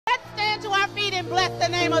and bless the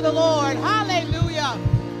name of the Lord. Hallelujah.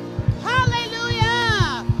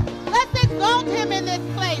 Hallelujah. Let's exalt him in this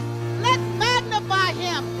place. Let's magnify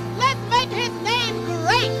him. Let's make his name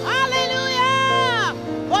great. Hallelujah.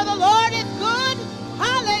 For the Lord is good.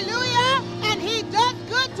 Hallelujah. And he does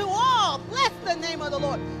good to all. Bless the name of the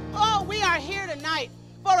Lord. Oh, we are here tonight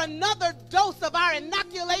for another dose of our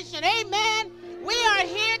inoculation. Amen. We are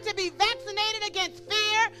here to be vaccinated against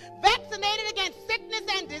fear, vaccinated against sickness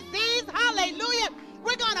and disease. Hallelujah.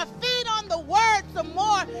 We're going to feed on the word some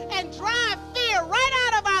more and drive fear right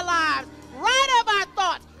out of our lives, right out of our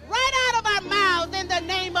thoughts, right out of our mouths in the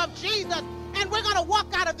name of Jesus. And we're going to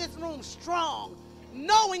walk out of this room strong,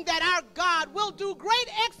 knowing that our God will do great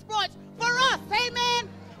exploits for us. Amen.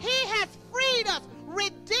 He has freed us,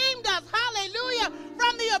 redeemed us, hallelujah,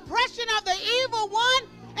 from the oppression of the evil one,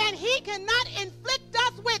 and he cannot inflict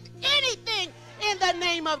us with anything in the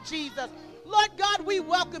name of Jesus. Lord God, we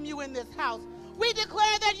welcome you in this house. We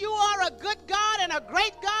declare that you are a good God and a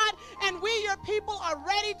great God, and we, your people, are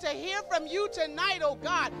ready to hear from you tonight, oh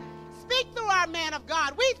God. Speak through our man of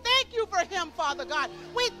God. We thank you for him, Father God.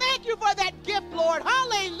 We thank you for that gift, Lord.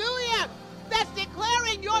 Hallelujah. That's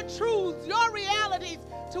declaring your truths, your realities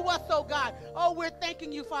to us, oh God. Oh, we're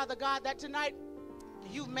thanking you, Father God, that tonight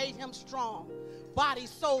you've made him strong, body,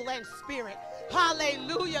 soul, and spirit.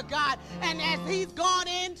 Hallelujah, God. And as he's gone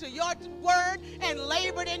into your word and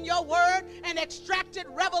labored in your word and extracted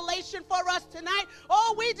revelation for us tonight,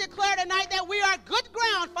 oh, we declare tonight that we are good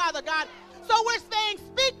ground, Father God. So we're saying,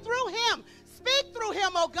 speak through him. Speak through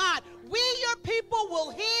him, oh God. We, your people,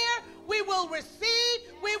 will hear, we will receive,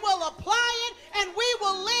 we will apply it, and we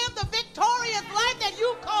will live the victorious life that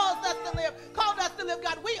you called us to live.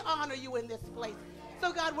 God, we honor you in this place.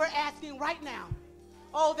 So, God, we're asking right now,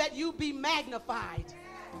 oh, that you be magnified,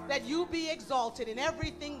 that you be exalted in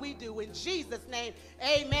everything we do. In Jesus' name,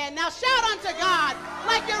 amen. Now shout unto God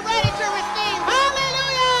like you're ready to receive.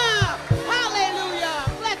 Hallelujah! Hallelujah!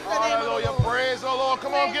 Bless the name of the Lord. Hallelujah! Praise the Lord.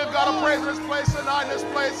 Come on, give God a praise in this place tonight, in this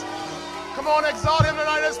place. Come on, exalt him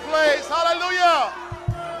tonight in this place. Hallelujah!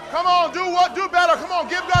 Come on, do better. Come on,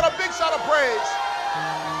 give God a big shout of praise.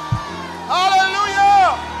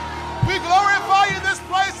 Hallelujah! We glorify you in this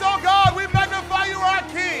place, oh God. We magnify you, our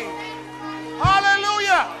King.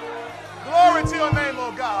 Hallelujah. Glory to your name,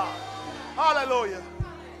 oh God. Hallelujah.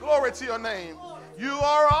 Glory to your name. You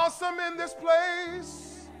are awesome in this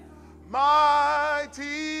place,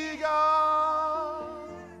 mighty God.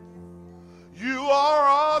 You are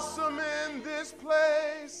awesome in this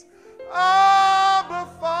place, Abba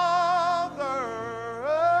Father.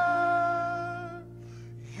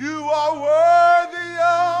 You are worthy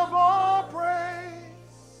of all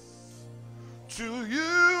praise. To you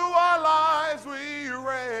our lives we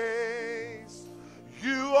raise.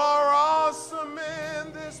 You are awesome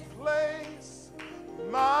in this place,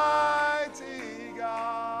 mighty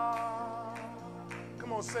God.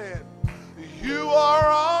 Come on, say it. You are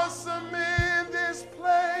awesome in this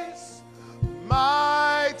place,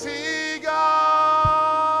 mighty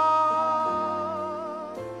God.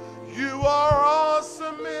 You are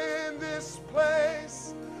awesome in this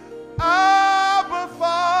place, Abba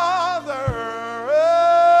Father.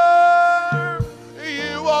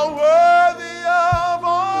 You are worthy of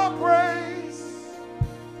all praise.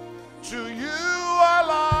 To you our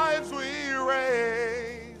lives we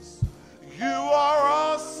raise. You are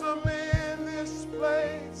awesome in this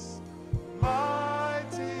place,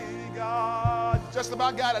 mighty God. Just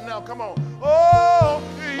about got it now, come on. Oh,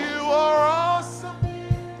 you are awesome,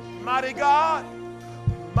 mighty God,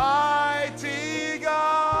 mighty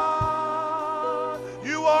God.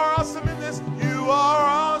 You are awesome in this. You are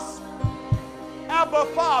awesome. Abba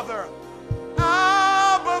Father.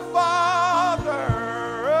 Abba Father.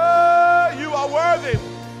 You are worthy.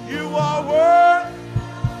 You are worthy.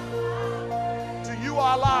 To you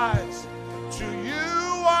our lives. To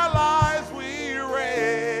you our lives we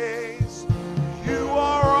raise. You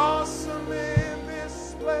are awesome in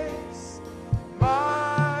this place,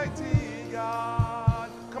 mighty God.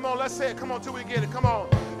 Come on, let's say it. Come on till we get it. Come on.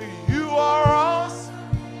 You are awesome,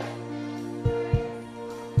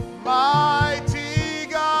 mighty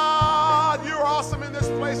God. You're awesome in this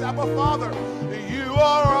place, Abba Father. You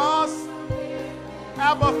are awesome,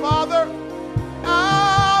 Abba Father.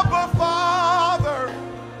 Abba Father.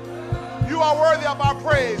 You are worthy of our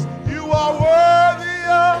praise. You are worthy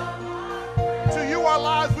of. To you our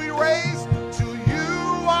lives we raise. To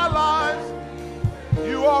you our lives.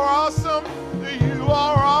 You are awesome. You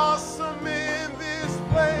are awesome in this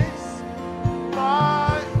place.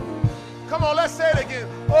 My. Come on, let's say it again.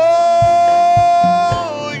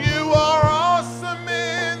 Oh, you are awesome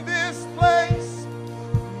in this place.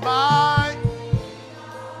 My.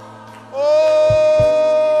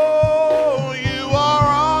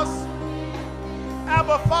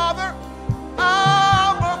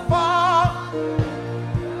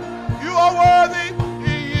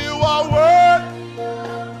 are worthy.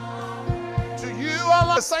 To you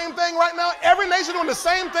are the same thing right now. Every nation doing the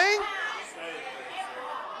same thing.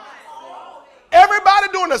 Everybody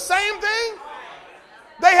doing the same thing.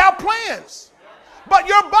 They have plans. But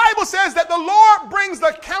your Bible says that the Lord brings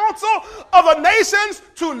the counsel of the nations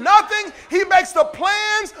to nothing. He makes the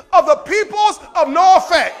plans of the peoples of no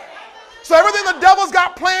effect. So everything the devil's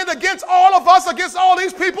got planned against all of us, against all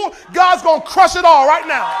these people, God's going to crush it all right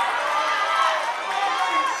now.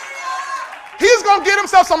 He's going to get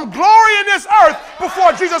himself some glory in this earth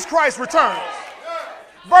before Jesus Christ returns.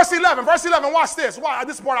 Verse 11, watch this. Wow,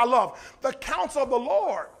 this is what I love. The counsel of the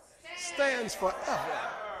Lord stands forever.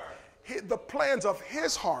 The plans of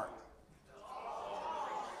his heart.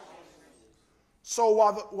 So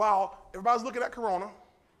while everybody's looking at Corona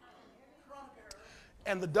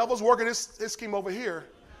and the devil's working his scheme over here,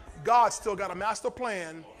 God's still got a master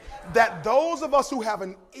plan that those of us who have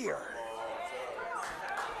an ear,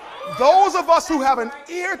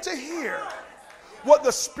 to hear what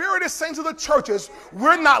the Spirit is saying to the churches,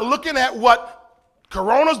 we're not looking at what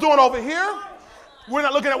Corona's doing over here. We're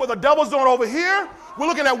not looking at what the devil's doing over here. We're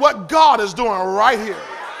looking at what God is doing right here.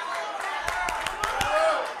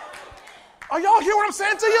 Are y'all hear what I'm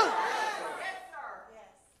saying to you?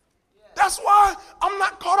 That's why I'm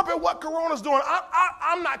not caught up in what Corona's doing.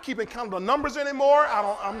 I'm not keeping count of the numbers anymore.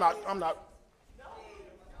 I'm not.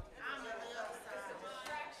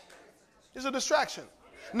 It's a distraction.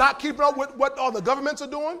 Not keeping up with what all the governments are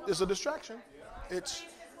doing is a distraction. It's,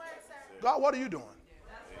 God, what are you doing?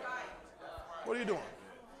 What are you doing?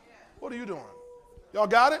 What are you doing? Y'all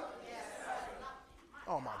got it?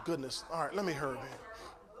 Oh, my goodness. All right, let me hurry, man.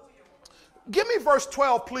 Give me verse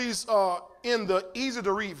 12, please, in the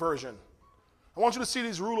easy-to-read version. I want you to see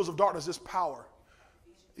these rulers of darkness, this power.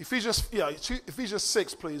 Ephesians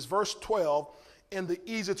 6, please, verse 12 in the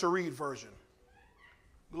easy-to-read version.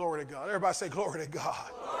 Glory to God. Everybody say glory to God.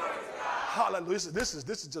 Glory to God. Hallelujah. This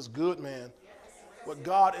is just good, man. What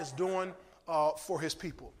God is doing for his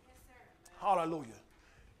people. Hallelujah.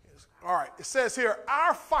 All right. It says here,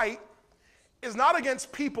 our fight is not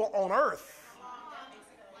against people on earth.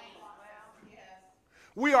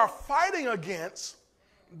 We are fighting against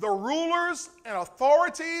the rulers and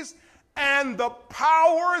authorities and the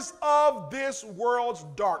powers of this world's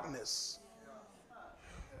darkness.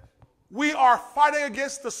 We are fighting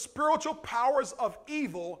against the spiritual powers of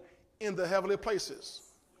evil in the heavenly places.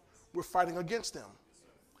 We're fighting against them,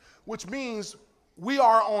 which means we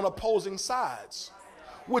are on opposing sides,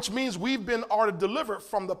 which means we've been already delivered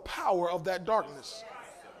from the power of that darkness.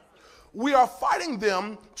 We are fighting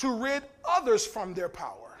them to rid others from their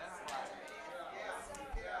power.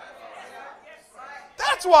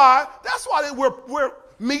 That's why we're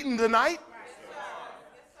meeting tonight.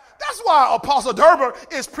 That's why Apostle Derber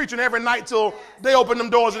is preaching every night till they open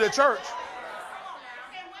them doors of their church.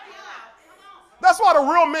 That's why the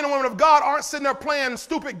real men and women of God aren't sitting there playing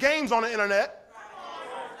stupid games on the internet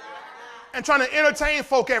and trying to entertain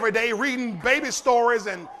folk every day, reading baby stories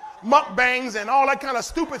and mukbangs and all that kind of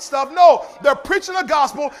stupid stuff. No, they're preaching the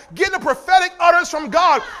gospel, getting a prophetic utterance from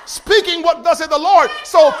God, speaking what thus saith the Lord,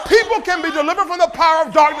 so people can be delivered from the power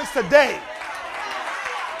of darkness today.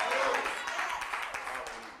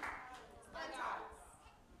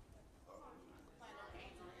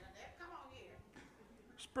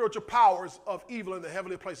 Spiritual powers of evil in the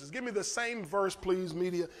heavenly places. Give me the same verse, please,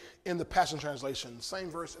 media, in the Passion Translation. Same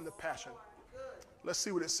verse in the Passion. Let's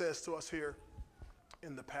see what it says to us here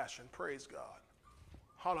in the Passion. Praise God.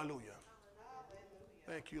 Hallelujah.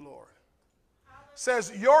 Thank you, Lord. It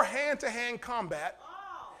says, your hand-to-hand combat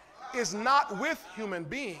is not with human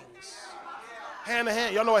beings.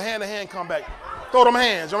 Hand-to-hand. Y'all know what hand-to-hand combat. Throw them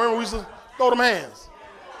hands. Y'all remember we used to throw them hands?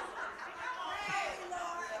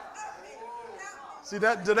 See,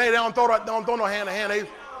 that today they don't throw no hand to hand. They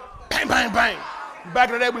bang, bang, bang. Back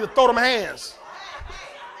in the day, we would throw them hands.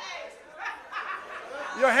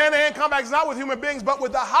 Your hand-to-hand combat is not with human beings, but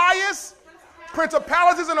with the highest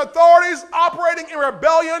principalities and authorities operating in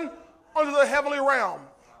rebellion under the heavenly realm.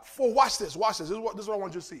 For watch this. This is what I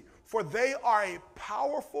want you to see. For they are a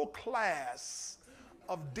powerful class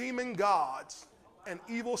of demon gods and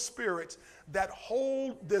evil spirits that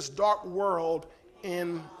hold this dark world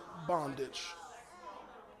in bondage.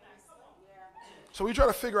 So we try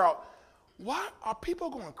to figure out, why are people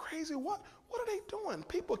going crazy? What are they doing?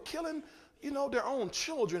 People killing, their own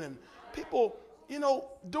children, and people,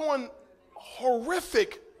 doing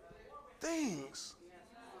horrific things.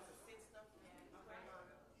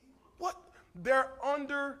 What? They're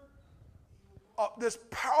under this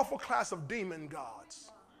powerful class of demon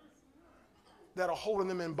gods that are holding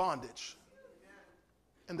them in bondage.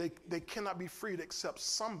 And they cannot be freed except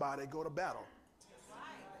somebody go to battle.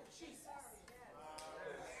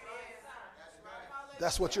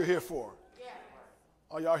 That's what you're here for.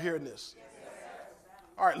 Are y'all hearing this?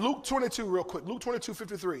 All right, Luke 22 real quick. Luke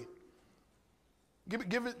 22:53.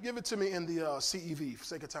 Give it to me in the CEV for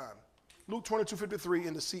sake of time. Luke 22:53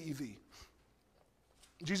 in the CEV.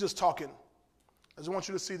 Jesus talking. I just want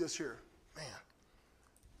you to see this here. Man.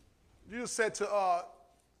 Jesus said to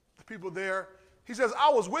the people there, he says, I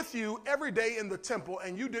was with you every day in the temple,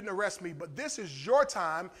 and you didn't arrest me, but this is your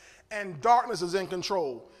time, and darkness is in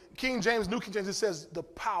control. King James, New King James, it says the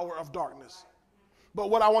power of darkness. But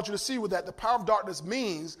what I want you to see with that, the power of darkness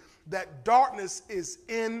means that darkness is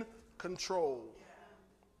in control.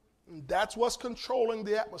 And that's what's controlling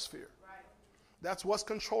the atmosphere. That's what's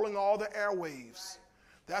controlling all the airwaves.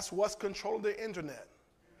 That's what's controlling the internet.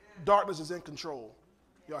 Darkness is in control.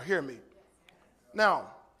 Y'all hear me?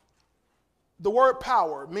 Now, the word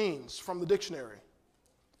power means, from the dictionary,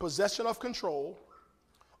 possession of control,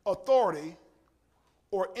 authority,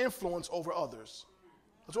 or influence over others.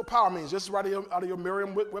 That's what power means. This is right out of your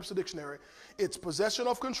Merriam-Webster dictionary. It's possession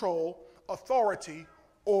of control, authority,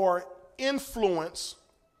 or influence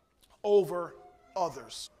over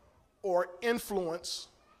others. Or influence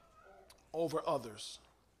over others.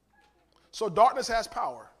 So darkness has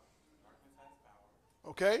power.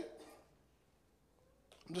 Okay?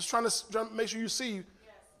 I'm just trying to make sure you see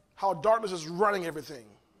how darkness is running everything.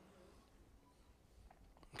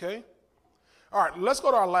 Okay? All right, let's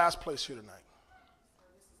go to our last place here tonight.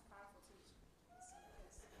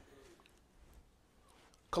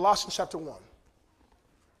 Colossians chapter 1.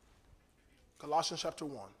 Colossians chapter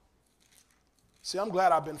 1. See, I'm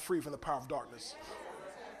glad I've been free from the power of darkness.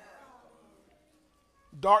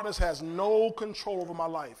 Darkness has no control over my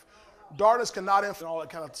life. Darkness cannot influence all that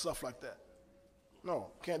kind of stuff like that. No,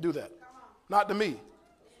 can't do that. Not to me.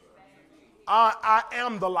 I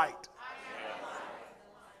am the light.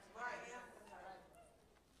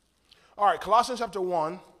 All right, Colossians chapter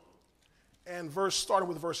 1 and starting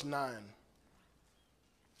with verse 9.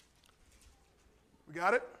 We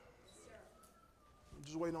got it? I'm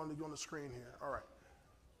just waiting on to go on the screen here. All right.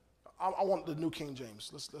 I want the New King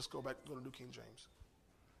James. Let's go back to the New King James.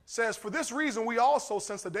 It says, for this reason we also,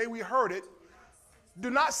 since the day we heard it, do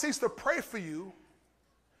not cease to pray for you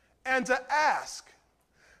and to ask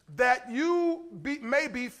that you may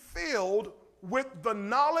be filled with the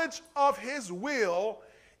knowledge of his will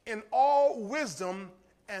in all wisdom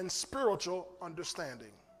and spiritual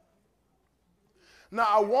understanding. Now,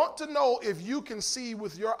 I want to know if you can see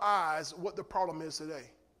with your eyes what the problem is today.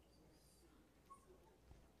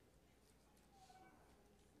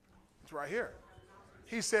 It's right here.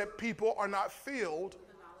 He said people are not filled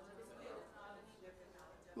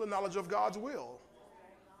with the knowledge of God's will.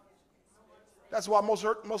 That's why most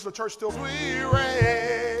of the church still. We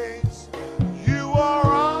raise, you are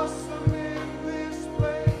awesome in this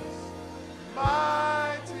place,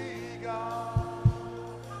 mighty God.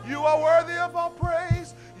 You are worthy of all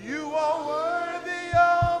praise. You are worthy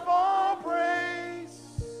of all praise.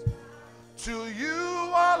 To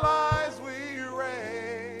you our lives we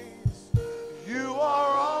raise. You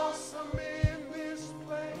are awesome in this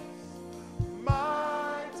place,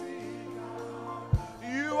 mighty God.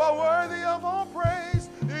 You are worthy of all praise.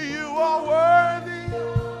 You are worthy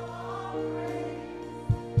of all praise.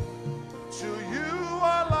 To you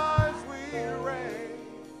our lives we raise.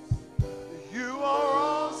 You are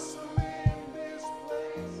awesome in this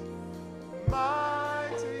place,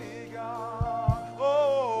 mighty God.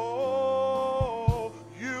 Oh,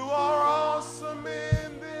 you are awesome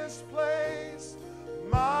in this place,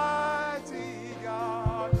 mighty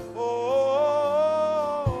God.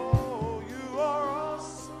 Oh, you are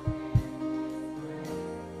awesome,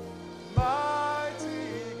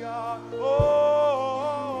 mighty God.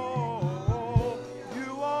 Oh,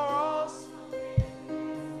 you are awesome.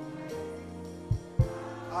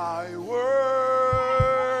 I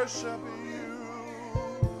worship you,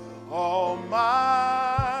 Almighty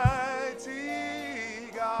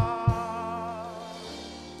God.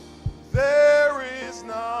 There is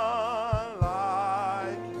none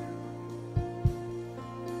like you.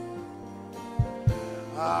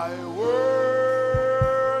 I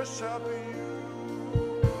worship you,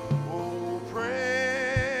 O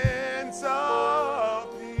Prince of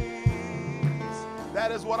Peace.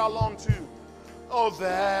 That is what I long to. Oh,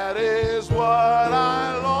 that is what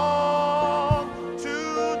I long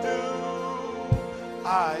to do.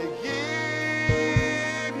 I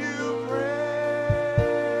give you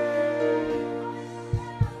praise,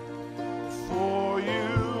 for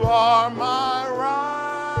you are my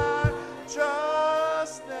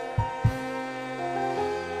righteousness.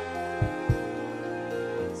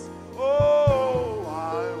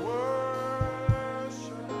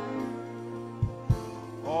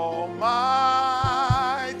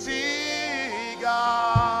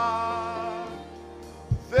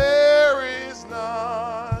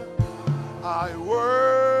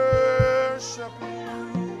 worship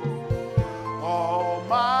you,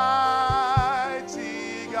 Almighty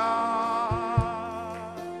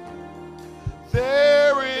God.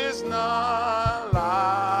 There is none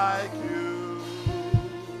like you.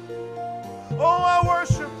 Oh, I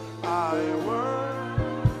worship.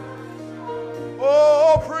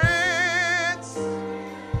 Oh, Prince.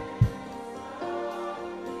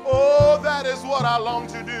 Oh, that is what I long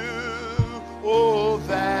to do. Oh,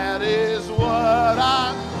 that is what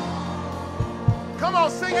I... Come on,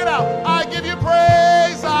 sing it out. I give you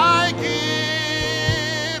praise. I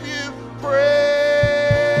give you praise.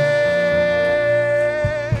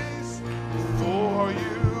 For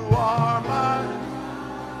you are my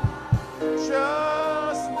justness.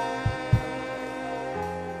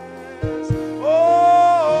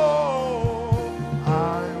 Oh,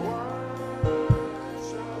 I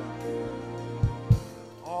worship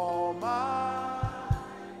Almighty.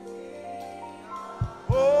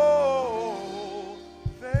 Oh,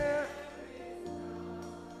 there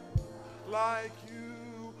like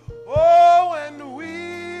you. Oh, and we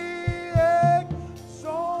exalt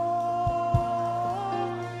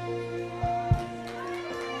thee.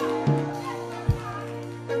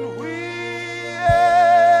 And we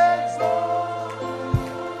exalt.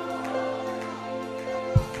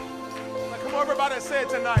 Now, come on, everybody, say it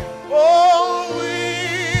tonight. Oh, we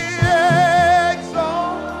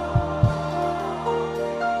exalt.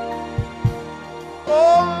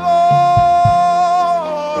 Oh,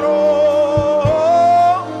 Lord, oh,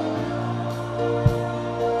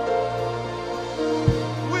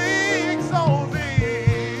 we exalt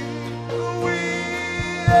thee. We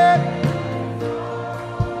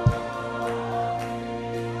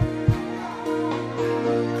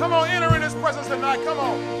Come on, enter in his presence tonight. Come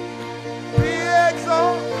on. We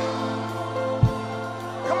exalt.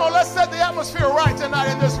 Come on, let's set the atmosphere right tonight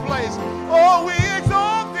in this place. Oh, we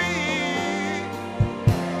exalt thee.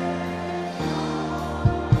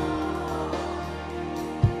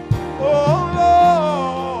 Oh,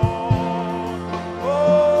 Lord.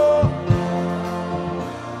 Oh,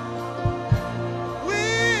 we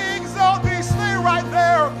exalt thee. Stay right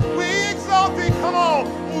there. We exalt thee. Come on.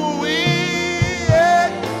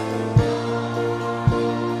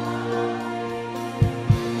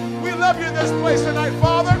 We love you in this place tonight,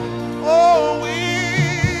 Father. Oh, we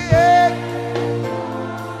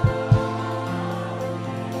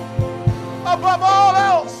above all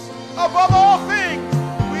else, above all things,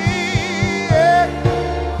 we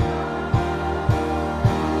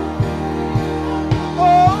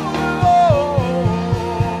oh, Lord.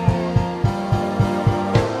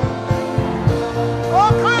 Oh,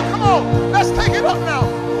 come on, let's take it up now.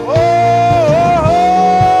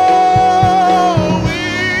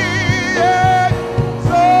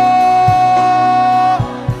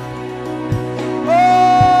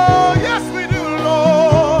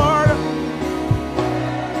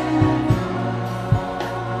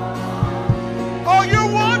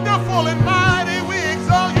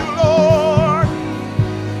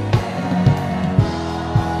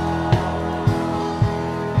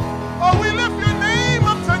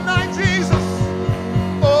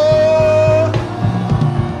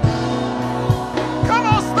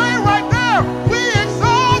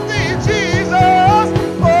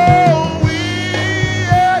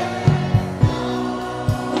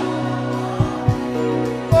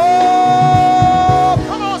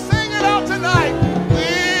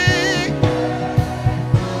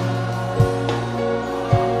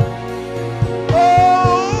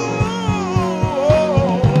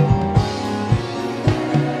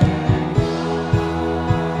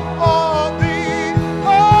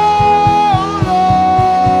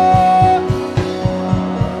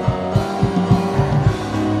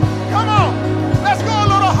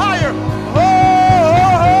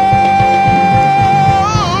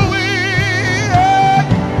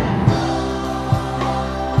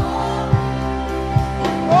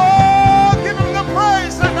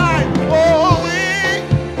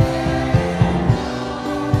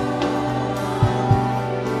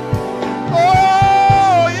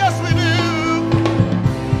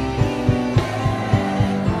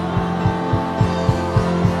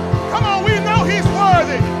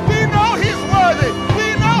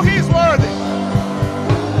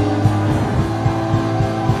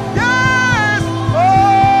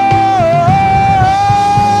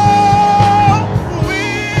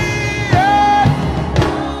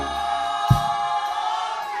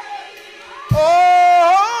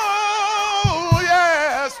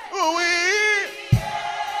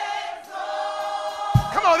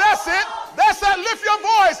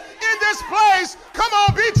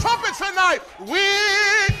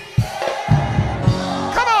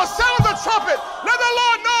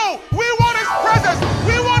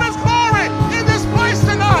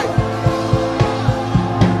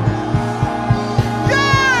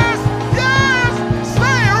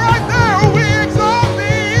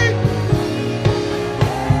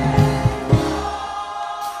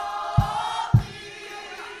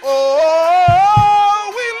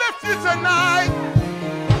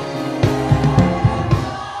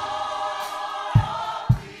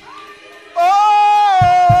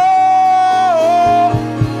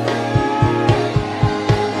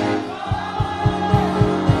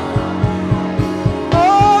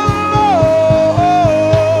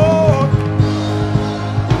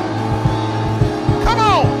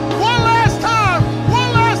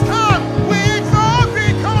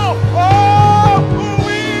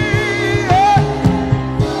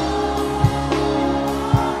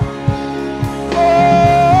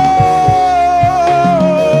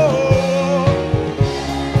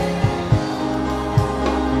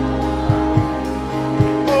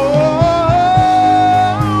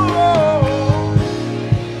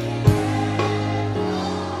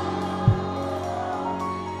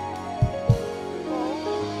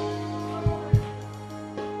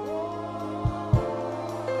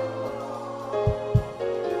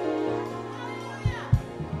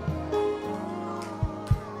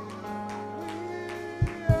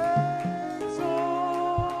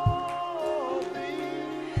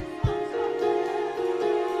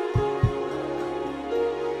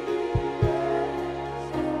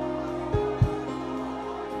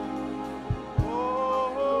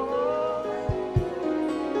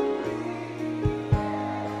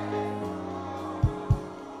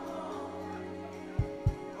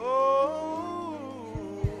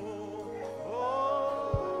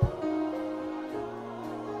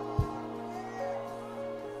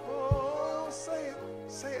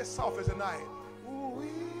 office tonight. We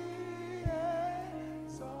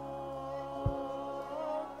exalt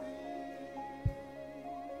thee.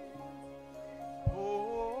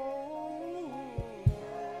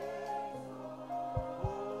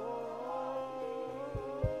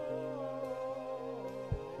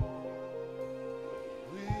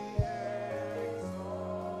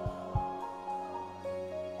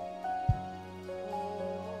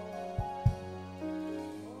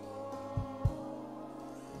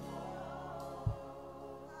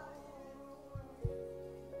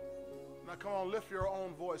 Now come on, lift your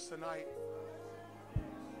own voice tonight.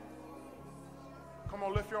 Come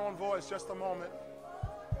on, lift your own voice just a moment.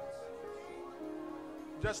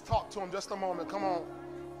 Just talk to him just a moment. Come on.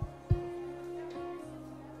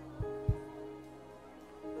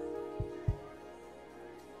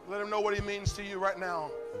 Let him know what he means to you right now.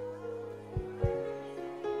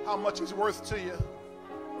 How much he's worth to you.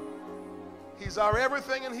 He's our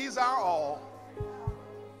everything and he's our all.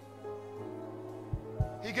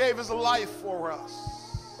 He gave his life for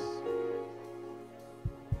us.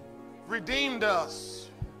 Redeemed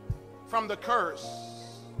us from the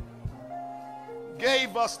curse.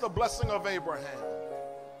 Gave us the blessing of Abraham.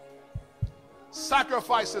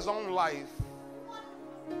 Sacrificed his own life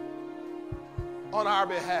on our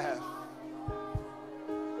behalf.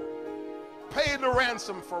 Paid the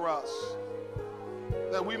ransom for us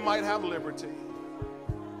that we might have liberty,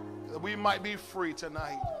 that we might be free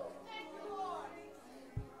tonight.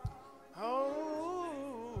 Oh,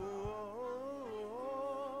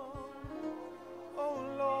 oh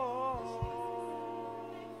Lord.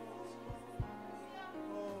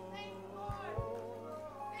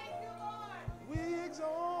 We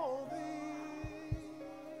exalt thee.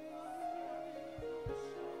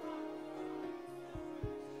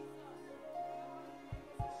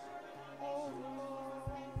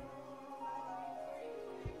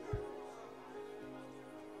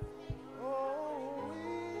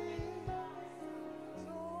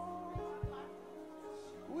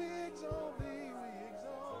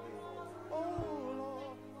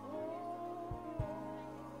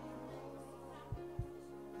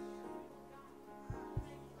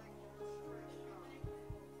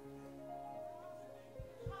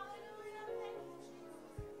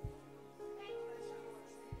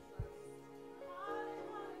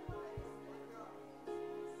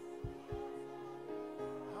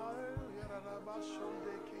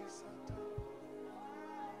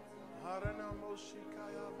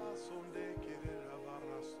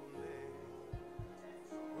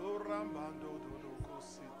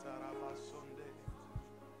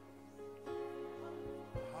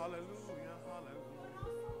 Hallelujah,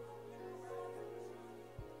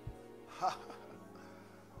 hallelujah.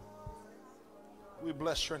 We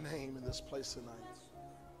bless your name in this place tonight.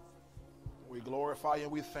 We glorify you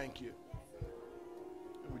and we thank you.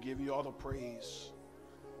 And we give you all the praise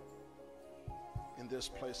in this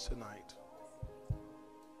place tonight.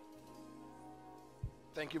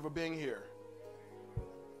 Thank you for being here.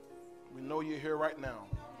 We know you're here right now.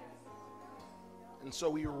 And so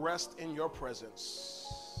we rest in your presence.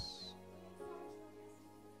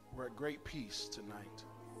 We're at great peace tonight.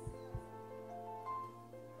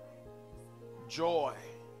 Joy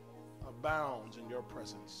abounds in your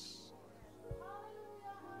presence.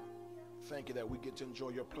 Thank you that we get to enjoy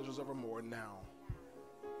your pleasures evermore now.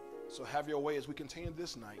 So have your way as we continue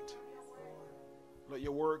this night. Let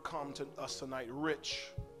your word come to us tonight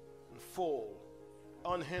rich and full,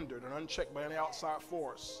 unhindered and unchecked by any outside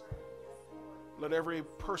force. Let every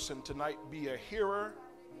person tonight be a hearer,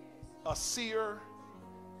 a seer,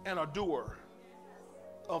 and a doer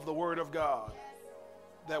of the word of God,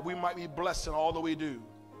 that we might be blessed in all that we do.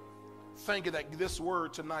 Thank you that this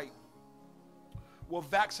word tonight will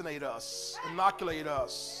vaccinate us, inoculate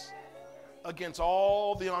us against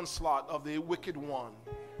all the onslaught of the wicked one.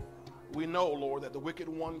 We know, Lord, that the wicked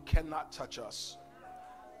one cannot touch us.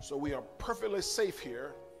 So we are perfectly safe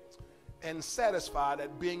here and satisfied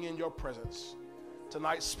at being in your presence.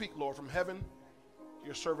 Tonight, speak, Lord, from heaven.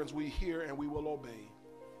 Your servants we hear and we will obey.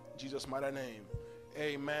 In Jesus' mighty name,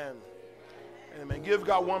 amen. Amen. Give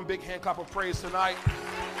God one big hand clap of praise tonight.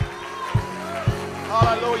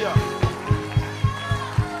 Hallelujah.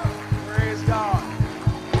 Praise God.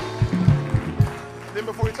 Then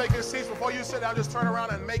before you take your seats, before you sit down, just turn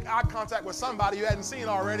around and make eye contact with somebody you hadn't seen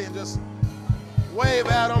already and just wave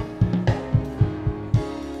at them.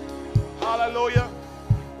 Hallelujah.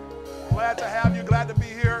 Glad to have you. Glad to be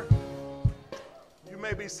here. You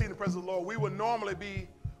may be seeing the presence of the Lord. We would normally be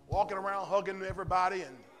walking around hugging everybody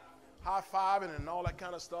and high-fiving and all that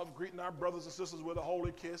kind of stuff, greeting our brothers and sisters with a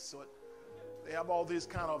holy kiss. But they have all these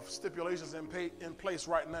kind of stipulations in place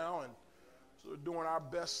right now, and so we're doing our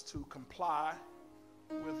best to comply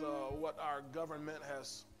with what our government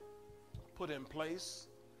has put in place.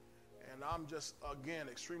 And I'm just, again,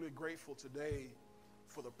 extremely grateful today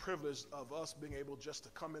for the privilege of us being able just to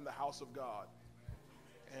come in the house of God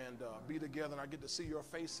and be together, and I get to see your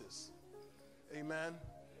faces. Amen.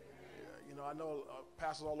 You know, I know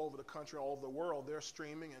pastors all over the country, all over the world, they're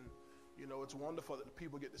streaming, and, you know, it's wonderful that the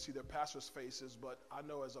people get to see their pastors' faces, but I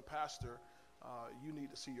know as a pastor, you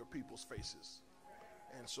need to see your people's faces.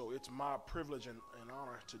 And so it's my privilege and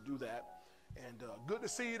honor to do that. And good to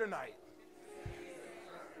see you tonight.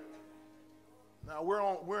 Now,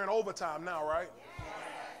 we're in overtime now, right?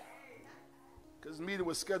 Because the meeting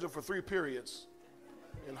was scheduled for 3 periods.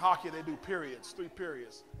 In hockey, they do periods, 3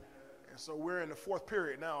 periods. And so we're in the 4th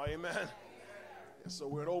period now, amen? And so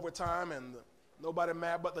we're in overtime, and nobody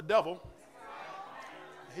mad but the devil.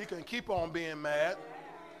 He can keep on being mad.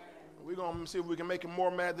 We're going to see if we can make him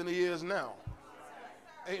more mad than he is now.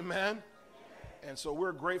 Amen. And so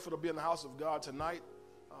we're grateful to be in the house of God tonight.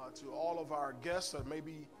 To all of our guests that may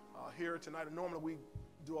be here tonight. And normally we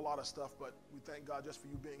do a lot of stuff, but we thank God just for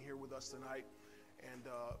you being here with us tonight. And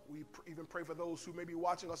we even pray for those who may be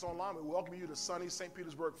watching us online. We welcome you to sunny St.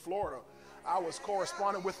 Petersburg, Florida. I was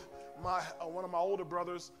corresponding with one of my older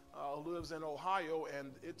brothers who lives in Ohio,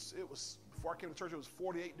 and it was, before I came to church, it was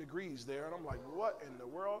 48 degrees there. And I'm like, what in the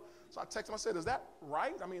world? So I texted him, I said, is that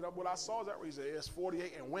right? I mean, what I saw, is that right? He said, it's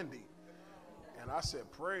 48 and windy. And I said,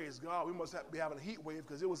 praise God, we must be having a heat wave,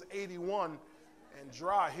 because it was 81 and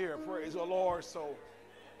dry here. Praise the Lord. So,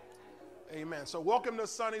 amen. So welcome to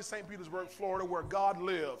sunny St. Petersburg, Florida, where God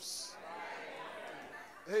lives.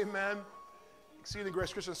 Amen. Exceeding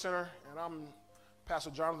Grace Christian Center, and I'm Pastor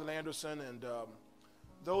Jonathan Anderson, and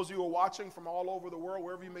those of you who are watching from all over the world,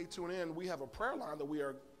 wherever you may tune in, we have a prayer line that we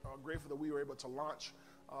are grateful that we were able to launch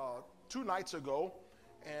 2 nights ago,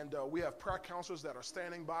 and we have prayer counselors that are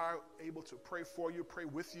standing by, able to pray for you, pray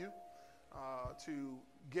with you, to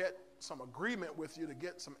get some agreement with you, to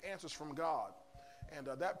get some answers from God. And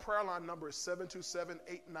that prayer line number is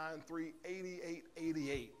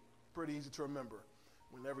 727-893-8888. Pretty easy to remember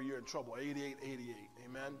whenever you're in trouble, 8888,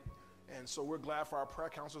 amen. And so we're glad for our prayer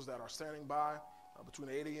counselors that are standing by between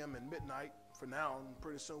 8 a.m. and midnight for now, and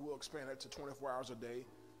pretty soon we'll expand that to 24 hours a day,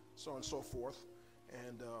 so on and so forth.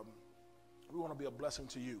 And we want to be a blessing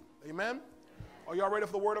to you. Amen? Are y'all ready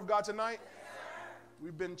for the Word of God tonight?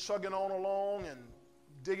 We've been chugging on along and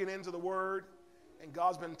digging into the Word, and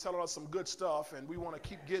God's been telling us some good stuff, and we want to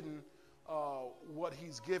keep getting what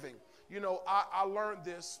He's giving. You know, I learned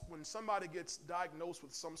this when somebody gets diagnosed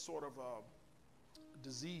with some sort of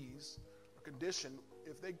disease or condition.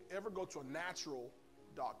 If they ever go to a natural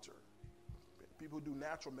doctor, people who do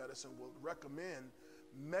natural medicine will recommend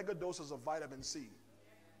mega doses of vitamin C.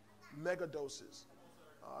 Mega doses.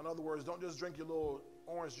 In other words, don't just drink your little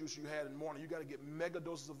orange juice you had in the morning. You got to get mega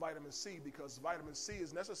doses of vitamin C, because vitamin C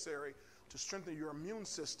is necessary to strengthen your immune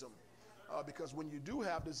system. Because when you do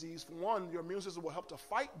have disease, for one, your immune system will help to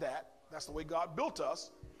fight that. That's the way God built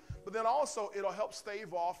us. But then also it'll help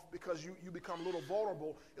stave off, because you become a little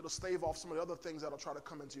vulnerable, it'll stave off some of the other things that'll try to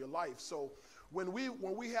come into your life. So when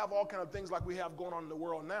we have all kind of things like we have going on in the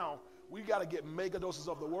world now, we got to get mega doses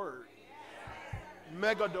of the Word.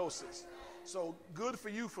 Mega doses. So good for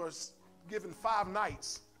you for giving 5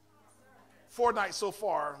 nights, 4 nights so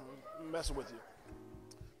far, I'm messing with you,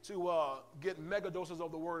 to get mega doses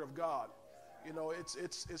of the Word of God. You know,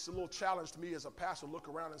 it's a little challenge to me as a pastor to look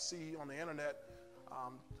around and see on the internet.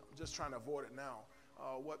 I'm just trying to avoid it now.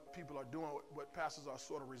 What people are doing, what pastors are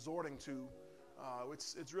sort of resorting to,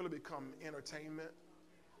 it's really become entertainment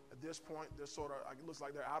at this point. They're sort of, it looks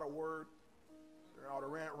like they're out of Word. They're out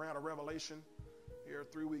around a Revelation here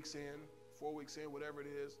 3 weeks in, 4 weeks in, whatever it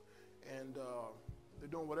is, and they're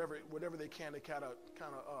doing whatever they can to kind of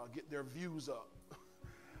get their views up.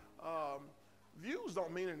 Views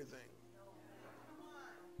don't mean anything.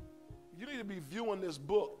 You need to be viewing this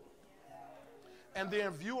book and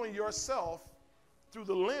then viewing yourself through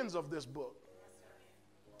the lens of this book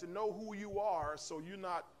to know who you are, so you're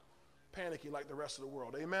not panicky like the rest of the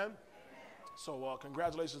world. Amen? So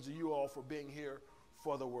congratulations to you all for being here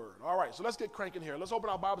for the Word. All right, so let's get cranking here. Let's open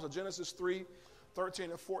our Bibles to Genesis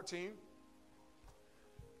 3:13 and 14.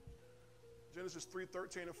 Genesis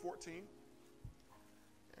 3:13 and 14.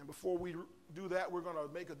 And before we do that, we're going to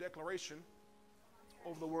make a declaration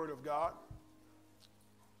over the Word of God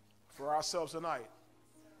for ourselves tonight.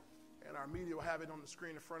 And our media will have it on the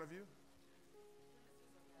screen in front of you.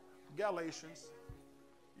 Galatians.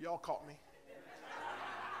 Y'all caught me.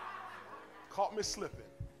 Caught me slipping.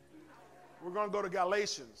 We're going to go to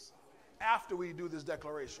Galatians. after we do this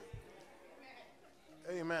declaration.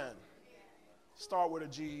 Amen. Start with a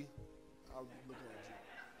G. I'm looking at G.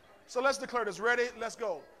 So let's declare this. Ready? Let's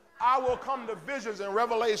go. I will come to visions and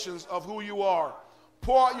revelations of who you are.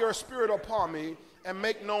 Pour out your spirit upon me and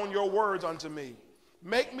make known your words unto me.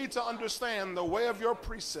 Make me to understand the way of your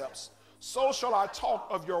precepts. So shall I talk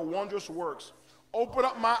of your wondrous works. Open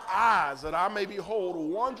up my eyes that I may behold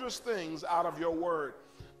wondrous things out of your word.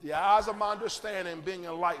 The eyes of my understanding being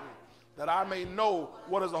enlightened, that I may know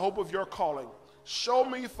what is the hope of your calling. Show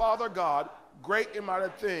me, Father God, great and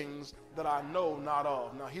mighty things that I know not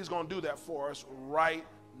of. Now, he's going to do that for us right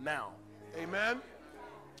now. Amen?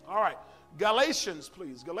 All right. Galatians,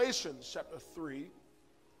 please. Galatians chapter 3,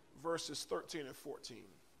 verses 13 and 14.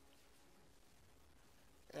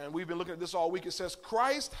 And we've been looking at this all week. It says,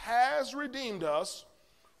 Christ has redeemed us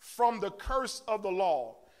from the curse of the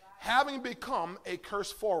law, having become a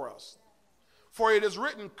curse for us. For it is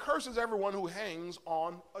written, curses everyone who hangs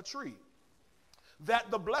on a tree, that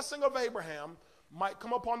the blessing of Abraham might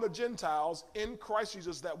come upon the Gentiles in Christ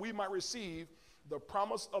Jesus, that we might receive the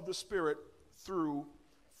promise of the Spirit through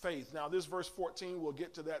faith. Now, this verse 14, we'll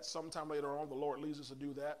get to that sometime later on. The Lord leads us to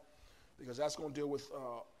do that, because that's going to deal with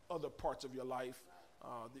other parts of your life,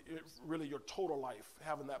 really your total life,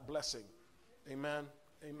 having that blessing. Amen,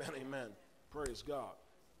 amen, amen. Praise God.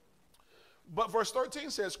 But verse 13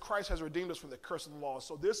 says, Christ has redeemed us from the curse of the law.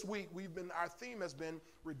 So this week, our theme has been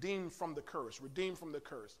redeemed from the curse, redeemed from the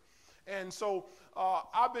curse. And so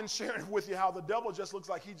I've been sharing with you how the devil just looks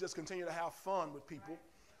like he just continues to have fun with people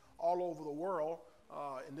all over the world.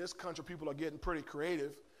 In this country, people are getting pretty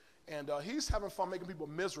creative. And he's having fun making people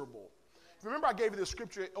miserable. Remember, I gave you the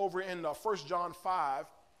scripture over in 1 John 5.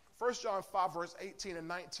 1 John 5, verse 18 and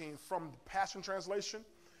 19 from the Passion Translation.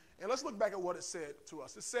 And let's look back at what it said to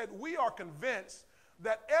us. It said, we are convinced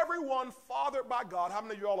that everyone fathered by God. How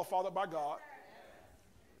many of you all are fathered by God?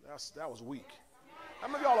 That was weak. How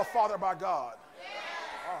many of y'all are fathered by God?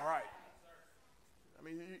 All right. I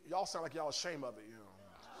mean, y'all sound like y'all ashamed of it, you know.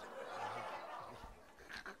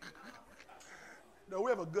 No, we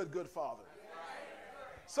have a good Father.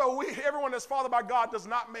 So everyone that's fathered by God does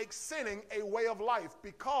not make sinning a way of life,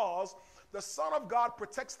 because the Son of God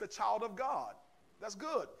protects the child of God. That's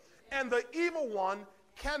good. And the evil one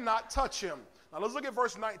cannot touch him. Now let's look at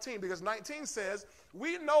verse 19, because 19 says,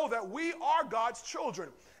 we know that we are God's children,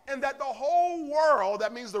 and that the whole world,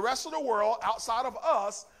 that means the rest of the world outside of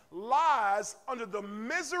us, lies under the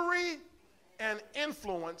misery and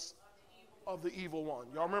influence of the evil one.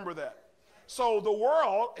 Y'all remember that? So the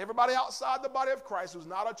world, everybody outside the body of Christ who's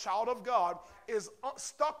not a child of God, is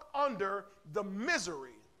stuck under the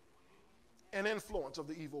misery and influence of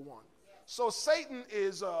the evil one. So Satan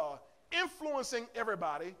is influencing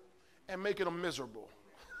everybody and making them miserable.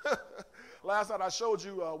 Last night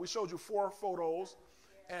we showed you 4 photos,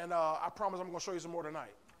 and I promise I'm going to show you some more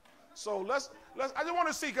tonight. So I just want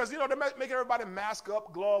to see, because, they're making everybody mask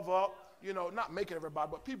up, glove up, not making everybody,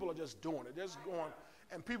 but people are just doing it. They're just going,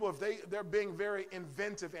 and people, if they're being very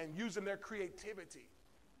inventive and using their creativity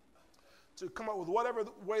to come up with whatever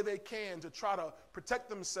way they can to try to protect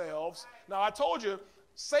themselves. Now, I told you,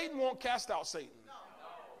 Satan won't cast out Satan.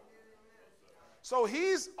 So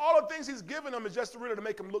all the things he's giving them is just really to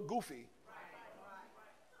make him look goofy.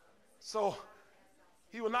 So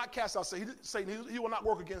he will not cast out Satan. He will not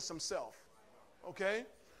work against himself. Okay?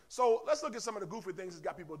 So let's look at some of the goofy things he's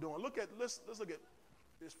got people doing. Let's look at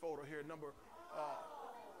this photo here,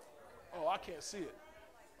 I can't see it.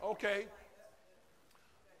 Okay.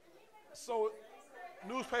 So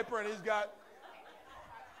newspaper, and he's got,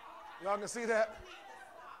 y'all can see that?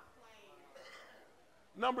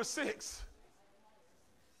 Number 6.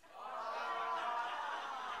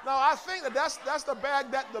 Now, I think that's the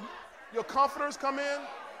bag that your comforters come in.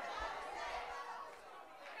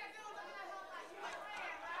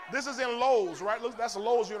 This is in Lowe's, right? Look, that's a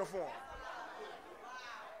Lowe's uniform.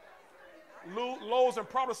 Lowe's, and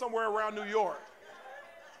probably somewhere around New York,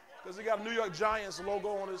 because he got a New York Giants logo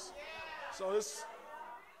on his. So it's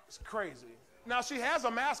crazy. Now, she has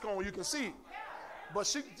a mask on, you can see, but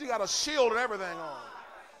she got a shield and everything on.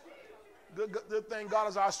 Good thing God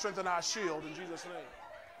is our strength and our shield, in Jesus'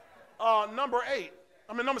 name. Number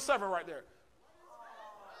 7 right there.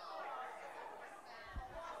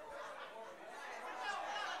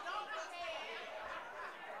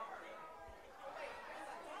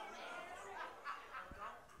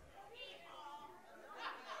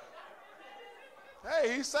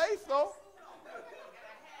 Hey, he's safe, though.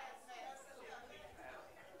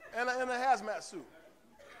 And a hazmat suit.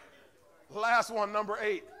 Last one, number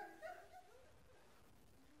 8.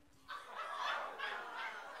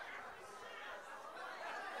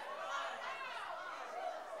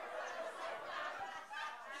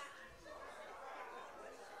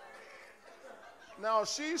 Now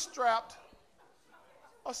she strapped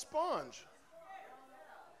a sponge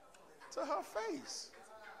to her face.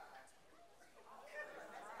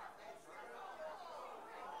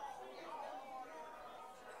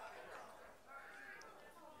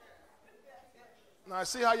 Now,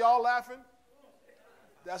 see how y'all laughing?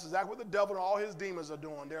 That's exactly what the devil and all his demons are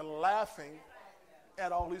doing. They're laughing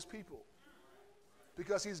at all these people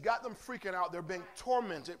because he's got them freaking out. They're being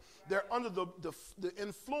tormented. They're under the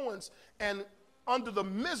influence and under the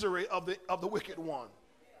misery of the wicked one.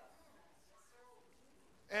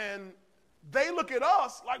 And they look at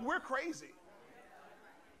us like we're crazy.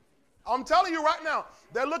 I'm telling you right now,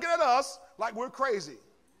 they're looking at us like we're crazy.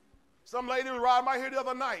 Some lady was riding by here the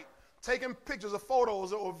other night, taking pictures of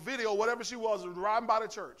photos or video, whatever she was riding by the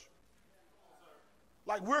church.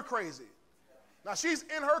 Like we're crazy. Now she's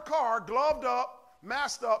in her car, gloved up,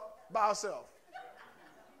 masked up by herself.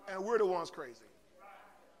 And we're the ones crazy.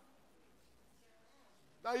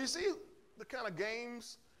 Now you see the kind of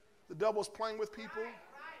games the devil's playing with people?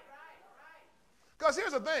 Because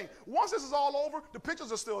here's the thing. Once this is all over, the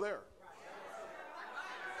pictures are still there.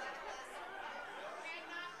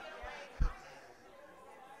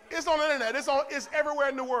 It's on the internet. It's everywhere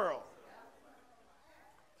in the world.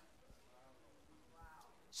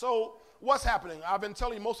 So what's happening? I've been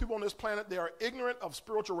telling you, most people on this planet, they are ignorant of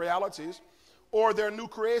spiritual realities or their new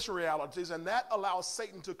creation realities, and that allows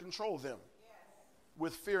Satan to control them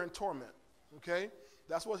with fear and torment. Okay?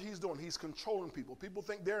 That's what he's doing. He's controlling people. People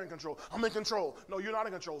think they're in control. I'm in control. No, you're not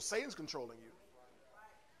in control. Satan's controlling you.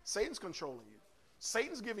 Satan's controlling you.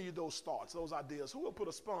 Satan's giving you those thoughts, those ideas. Who will put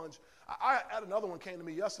a sponge? I had another one came to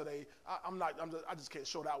me yesterday. I just can't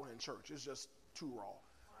show that one in church. It's just too raw.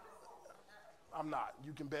 I'm not.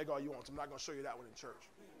 You can beg all you want. I'm not going to show you that one in church.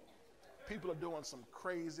 People are doing some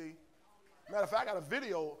crazy. Matter of fact, I got a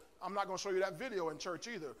video. I'm not going to show you that video in church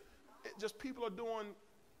either. Just people are doing.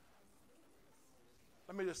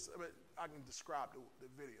 I can describe the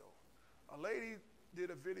video. A lady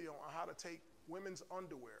did a video on how to take women's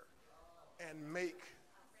underwear and make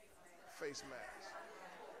face masks.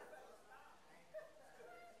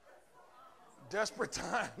 Desperate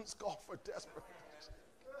times call for desperate measures.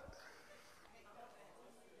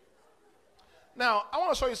 Now, I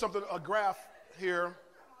want to show you something, a graph here.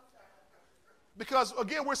 Because,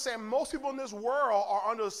 again, we're saying most people in this world are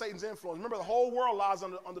under Satan's influence. Remember, the whole world lies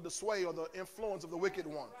under the sway or the influence of the wicked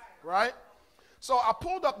one, right? So I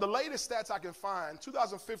pulled up the latest stats I can find.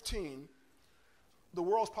 2015, the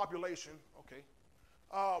world's population. Okay.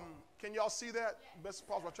 Can y'all see that? Best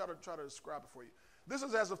possible. I'll try to describe it for you. This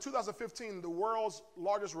is as of 2015, the world's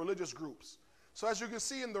largest religious groups. So as you can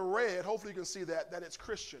see in the red, hopefully you can see that it's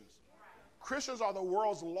Christians. Christians are the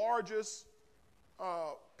world's largest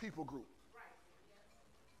people group.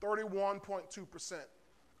 31.2%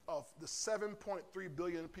 of the 7.3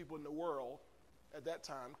 billion people in the world at that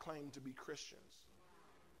time claimed to be Christians.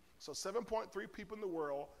 So 7.3 people in the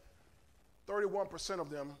world, 31% of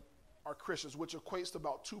them are Christians, which equates to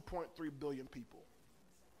about 2.3 billion people.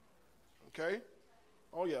 Okay?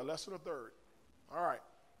 Oh yeah, less than a third. All right.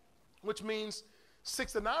 Which means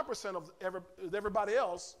 69% of everybody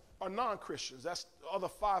else are non-Christians. That's the other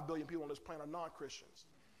 5 billion people on this planet are non-Christians.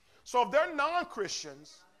 So if they're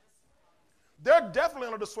non-Christians, they're definitely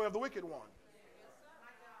under the sway of the wicked one.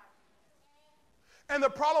 And the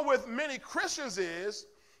problem with many Christians is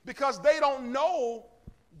because they don't know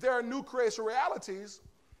their new creation realities,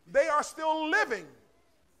 they are still living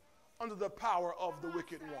under the power of the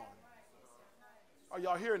wicked one. Are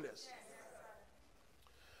y'all hearing this?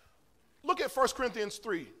 Look at 1 Corinthians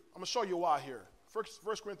 3. I'm going to show you why here. 1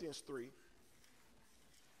 Corinthians 3.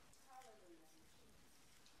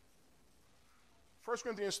 1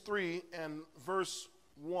 Corinthians 3 and verse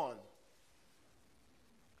 1.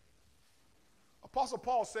 Apostle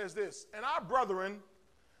Paul says this, "And our brethren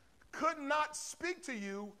could not speak to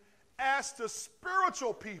you as to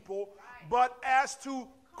spiritual people, but as to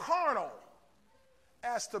carnal,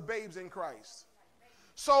 as to babes in Christ."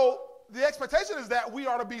 So the expectation is that we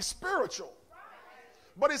are to be spiritual.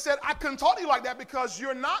 But he said, I couldn't talk to you like that because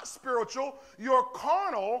you're not spiritual, you're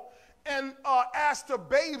carnal, and as to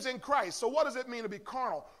babes in Christ. So what does it mean to be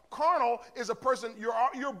carnal? Carnal is a person, you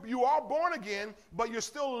are born again, but you're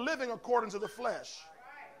still living according to the flesh.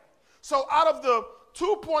 So out of the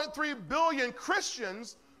 2.3 billion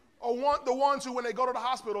Christians are the ones who, when they go to the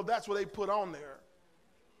hospital, that's what they put on there.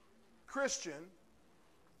 Christian.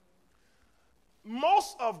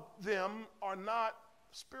 Most of them are not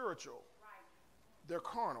spiritual. They're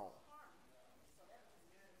carnal.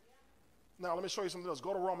 Now, let me show you something else.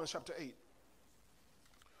 Go to Romans chapter 8.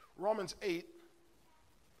 Romans 8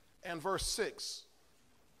 and verse 6.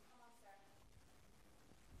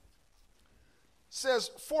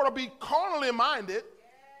 says, for to be carnally minded.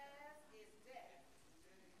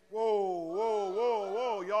 Whoa, whoa, whoa,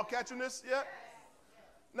 whoa. Y'all catching this yet?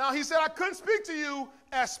 Now, he said, I couldn't speak to you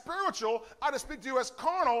as spiritual. I had to speak to you as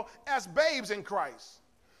carnal, as babes in Christ.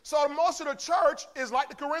 So most of the church is like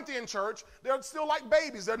the Corinthian church. They're still like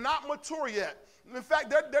babies. They're not mature yet. In fact,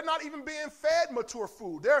 they're not even being fed mature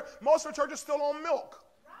food. Most of the church is still on milk.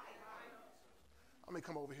 Let me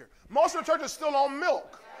come over here. Most of the church is still on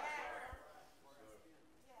milk.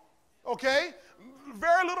 Okay?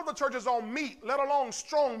 Very little of the church is on meat, let alone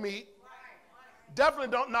strong meat.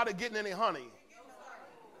 Definitely not getting any honey.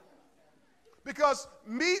 Because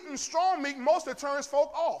meat and strong meat mostly turns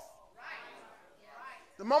folk off.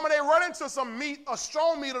 The moment they run into some meat, a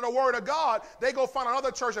strong meat of the word of God, they go find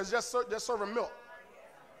another church that's just serving milk.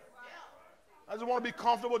 I just want to be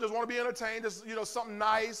comfortable, just want to be entertained, just, something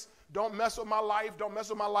nice. Don't mess with my life. Don't mess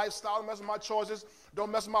with my lifestyle. Don't mess with my choices. Don't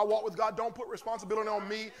mess with my walk with God. Don't put responsibility on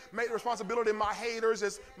me. Make the responsibility my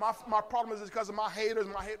haters. My problem is because of my haters.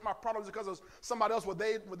 My problem is because of somebody else, what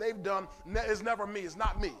they've done. It's never me. It's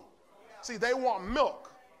not me. See, they want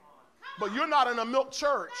milk. But you're not in a milk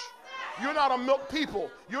church. You're not a milk people.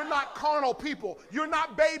 You're not carnal people. You're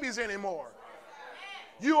not babies anymore.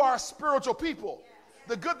 You are spiritual people.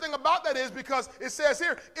 The good thing about that is because it says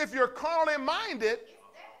here, if you're carnally minded,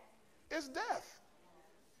 it's death.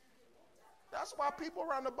 That's why people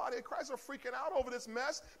around the body of Christ are freaking out over this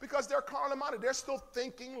mess, because they're carnally minded. They're still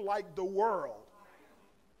thinking like the world.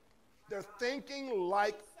 They're thinking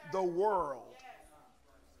like the world.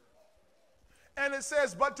 And it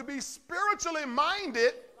says, but to be spiritually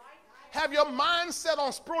minded, have your mind set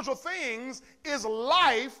on spiritual things, is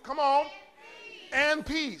life, come on, and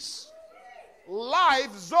peace.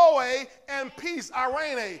 Life, Zoe, and peace,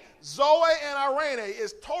 Irene. Zoe and Irene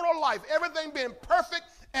is total life. Everything being perfect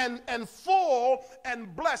and full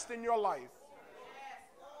and blessed in your life.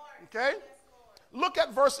 Okay? Look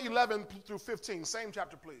at verse 11 through 15. Same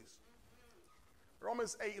chapter, please.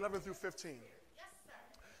 Romans 8, 11 through 15. It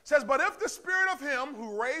says, but if the spirit of him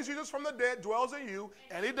who raised Jesus from the dead dwells in you,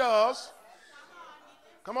 and he does.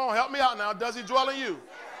 Come on, help me out now. Does he dwell in you?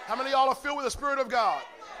 How many of y'all are filled with the Spirit of God?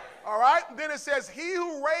 All right. Then it says, he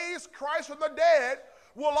who raised Christ from the dead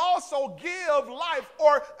will also give life.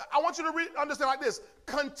 Or I want you to understand like this.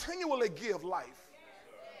 Continually give life.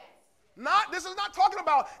 This is not talking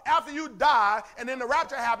about after you die and then the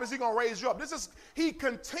rapture happens, he's going to raise you up. This is, he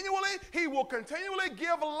will continually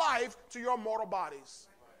give life to your mortal bodies.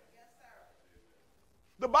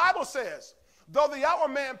 The Bible says, though the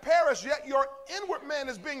outward man perish, yet your inward man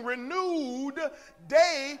is being renewed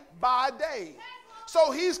day by day.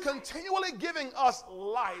 So he's continually giving us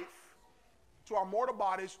life to our mortal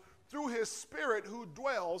bodies through his Spirit who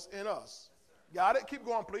dwells in us. Got it? Keep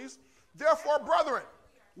going, please. Therefore, brethren,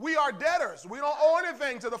 we are debtors. We don't owe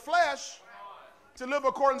anything to the flesh to live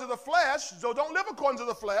according to the flesh. So don't live according to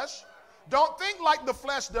the flesh. Don't think like the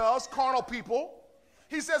flesh does, carnal people.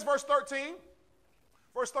 He says, verse 13,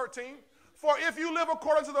 for if you live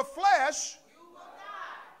according to the flesh, you will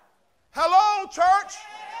die. Hello, church.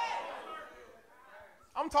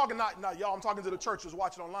 I'm talking not y'all, I'm talking to the churches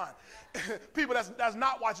watching online. People that's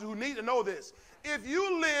not watching who need to know this. If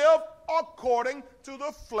you live according to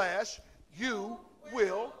the flesh, you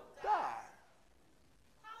will die.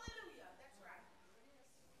 Hallelujah. That's right.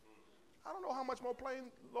 I don't know how much more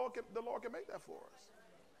plain the Lord can make that for us.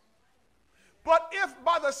 But if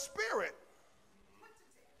by the Spirit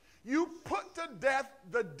you put to death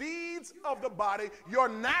the deeds of the body, your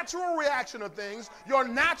natural reaction to things, your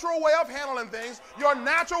natural way of handling things, your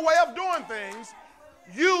natural way of doing things,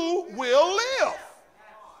 you will live.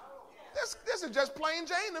 This is just plain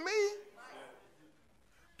Jane to me.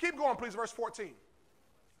 Keep going, please, verse 14.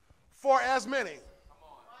 For as many.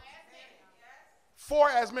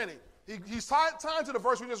 He's tying to the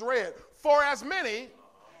verse we just read. For as many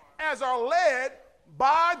as are led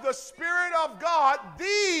by the Spirit of God,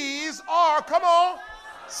 these are, come on,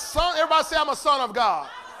 son. Everybody say, I'm a son of God.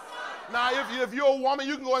 Now, if you're a woman,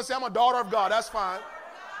 you can go and say, I'm a daughter of God. That's fine.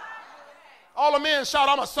 All the men shout,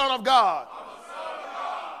 I'm a son of God.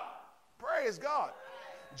 Praise God.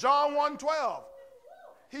 John 1:12.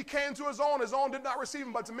 He came to his own did not receive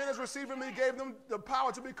him, but to men as received him, he gave them the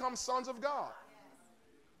power to become sons of God.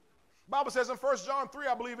 Bible says in 1 John 3,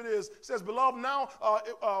 I believe it is, says, beloved, now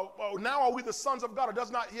are we the sons of God. It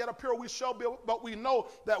does not yet appear we shall be, but we know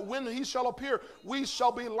that when he shall appear, we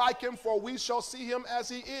shall be like him, for we shall see him as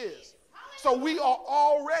he is. So we are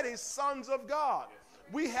already sons of God.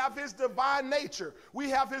 We have his divine nature. We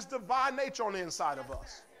have his divine nature on the inside of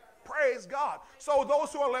us. Praise God. So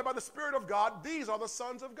those who are led by the Spirit of God, these are the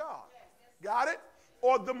sons of God. Got it?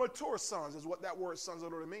 Or the mature sons is what that word sons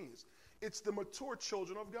literally means. It's the mature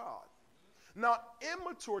children of God. Now,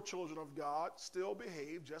 immature children of God still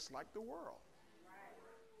behave just like the world.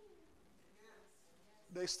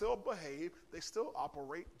 They still behave, they still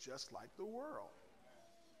operate just like the world.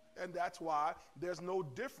 And that's why there's no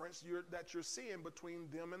difference that you're seeing between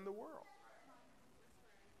them and the world.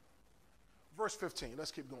 Verse 15,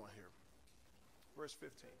 let's keep going here. Verse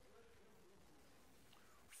 15.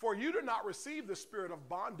 For you did not receive the spirit of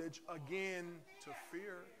bondage again to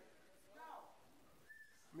fear.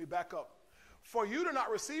 Let me back up. For you did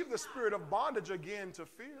not receive the spirit of bondage again to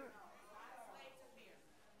fear.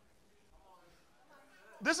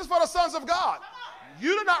 This is for the sons of God.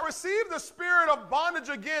 You did not receive the spirit of bondage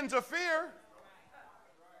again to fear.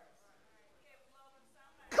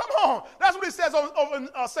 Come on. That's what he says over in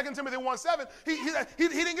 2 Timothy 1:7. He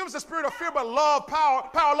didn't give us the spirit of fear, but love, power,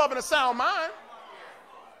 love, and a sound mind.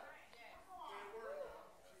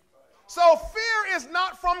 So fear is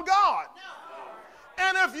not from God.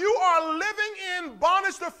 And if you are living in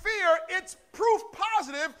bondage to fear, it's proof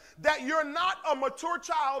positive that you're not a mature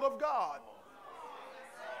child of God.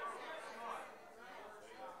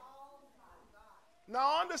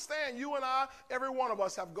 Now, understand, you and I, every one of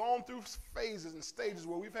us have gone through phases and stages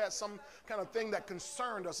where we've had some kind of thing that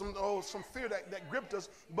concerned us, some fear that gripped us.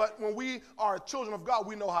 But when we are children of God,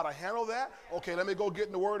 we know how to handle that. Okay, let me go get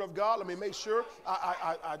in the Word of God. Let me make sure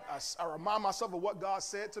I remind myself of what God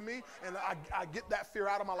said to me, and I get that fear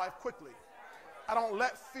out of my life quickly. I don't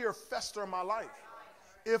let fear fester in my life.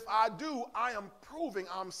 If I do, I am proving,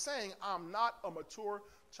 I'm saying I'm not a mature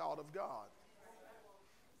child of God.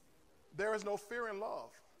 There is no fear in love.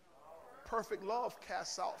 Perfect love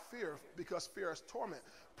casts out fear because fear is torment.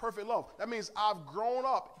 Perfect love. That means I've grown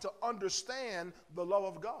up to understand the love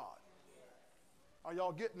of God. Are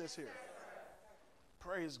y'all getting this here?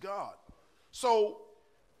 Praise God. So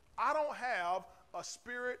I don't have a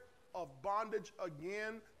spirit of bondage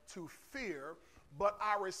again to fear, but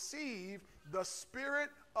I receive the spirit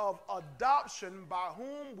of adoption by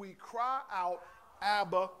whom we cry out,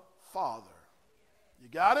 Abba, Father. You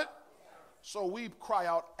got it? So we cry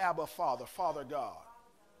out, Abba, Father, Father God.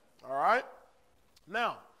 All right?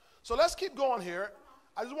 Now, so let's keep going here.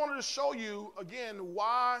 I just wanted to show you, again,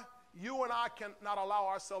 why you and I cannot allow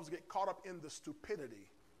ourselves to get caught up in the stupidity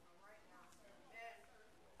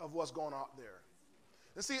of what's going on out there.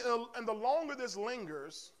 And see, and the longer this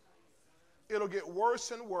lingers, it'll get worse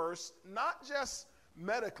and worse, not just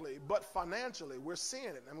medically, but financially. We're seeing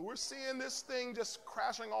it. I mean, we're seeing this thing just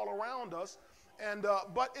crashing all around us. And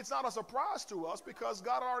but it's not a surprise to us because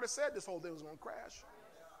God already said this whole thing was going to crash.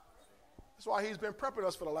 That's why he's been prepping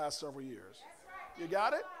us for the last several years. You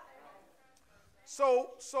got it?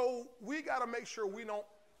 So we got to make sure we don't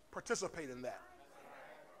participate in that.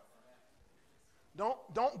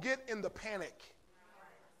 Don't get in the panic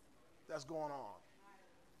that's going on.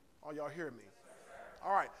 Oh, y'all hear me?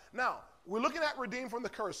 All right. Now, we're looking at redeemed from the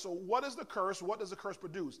curse. So what is the curse? What does the curse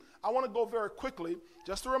produce? I want to go very quickly,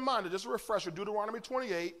 just a reminder, just a refresher, Deuteronomy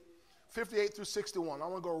 28, 58 through 61. I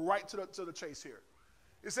want to go right to the chase here.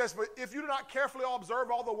 It says, "But if you do not carefully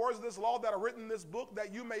observe all the words of this law that are written in this book,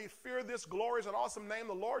 that you may fear this glorious and awesome name,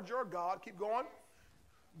 the Lord your God," keep going,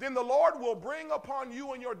 "then the Lord will bring upon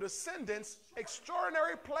you and your descendants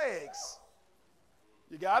extraordinary plagues."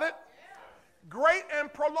 You got it? Great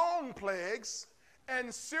and prolonged plagues,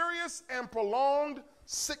 and serious and prolonged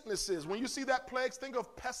sicknesses. When you see that plagues, think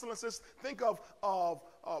of pestilences. Think of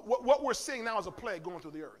what we're seeing now as a plague going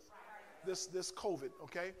through the earth. This COVID,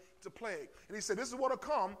 okay? It's a plague. And he said, this is what will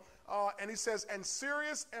come. And he says, and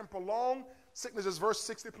serious and prolonged sicknesses. Verse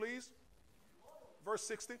 60, please. Verse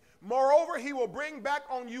 60. "Moreover, he will bring back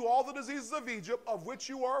on you all the diseases of Egypt, of which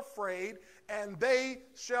you are afraid, and they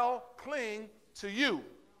shall cling to you."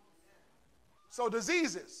 So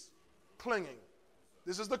diseases, clinging.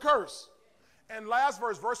 This is the curse. And last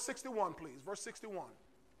verse, verse 61, please. Verse 61.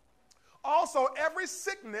 "Also, every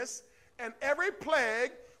sickness and every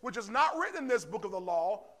plague which is not written in this book of the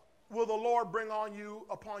law will the Lord bring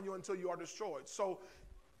upon you until you are destroyed." So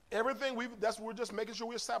everything we're just making sure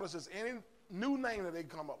we establish this. Any new name that they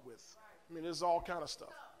come up with. I mean, there's all kind of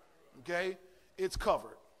stuff. Okay? It's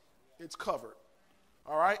covered. It's covered.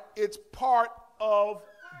 All right? It's part of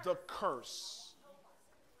the curse.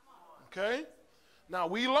 Okay? Now,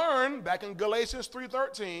 we learned back in Galatians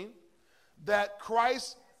 3:13 that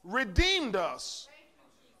Christ redeemed us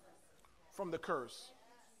from the curse.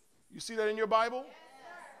 You see that in your Bible?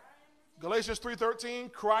 Galatians 3:13,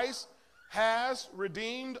 Christ has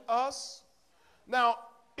redeemed us. Now,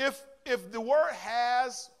 if the word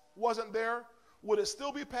 "has" wasn't there, would it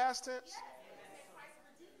still be past tense?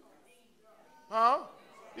 Huh?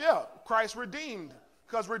 Yeah, Christ redeemed.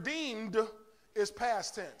 Because redeemed is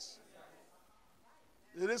past tense.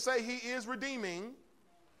 It didn't say he is redeeming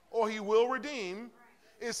or he will redeem.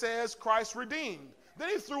 It says Christ redeemed. Then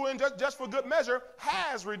he threw in, just for good measure,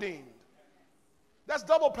 has redeemed. That's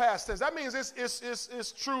double past tense. That means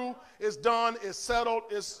it's true, it's done, it's settled,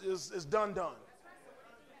 it's done.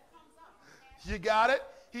 You got it?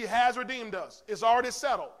 He has redeemed us. It's already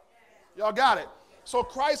settled. Y'all got it? So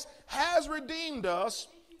Christ has redeemed us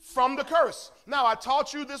from the curse. Now, I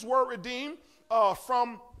taught you this word redeem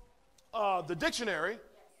from the dictionary's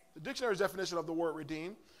definition of the word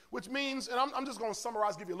redeem, which means, and I'm just going to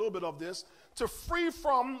summarize, give you a little bit of this, to free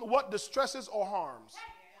from what distresses or harms.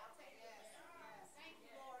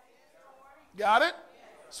 Got it?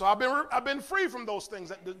 So I've been free from those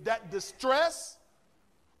things that distress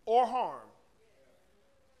or harm.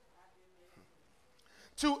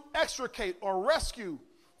 To extricate or rescue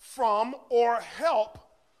from or help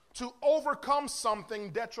to overcome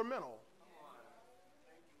something detrimental.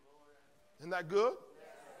 Isn't that good?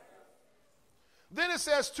 Then it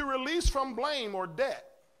says to release from blame or debt.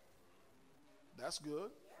 That's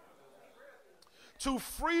good. To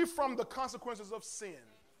free from the consequences of sin.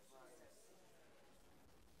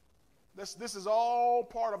 This is all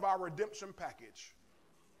part of our redemption package.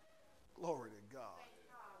 Glory to God.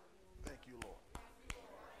 Thank you, Lord.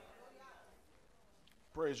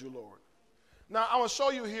 Praise you, Lord. Now, I want to show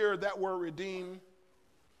you here that word redeem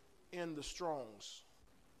in the Strong's.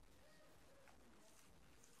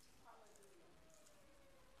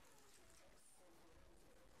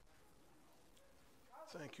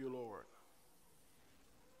 Thank you, Lord.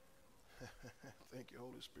 Thank you,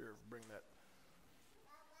 Holy Spirit, for bringing that.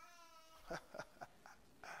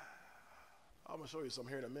 I'm going to show you something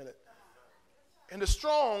here in a minute. In the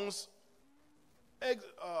Strong's,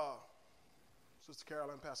 Sister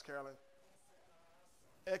Carolyn, Pastor Carolyn,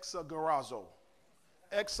 exagorazo,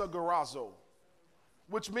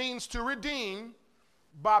 which means to redeem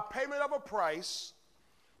by payment of a price,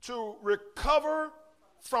 to recover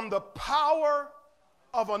from the power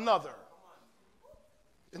of another.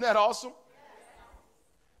 Isn't that awesome?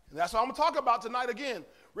 And that's what I'm going to talk about tonight again.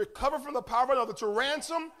 Recover from the power of another, to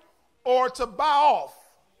ransom or to buy off.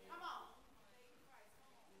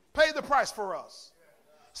 Pay the price for us.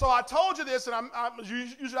 So I told you this, and you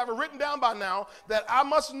should have it written down by now, that I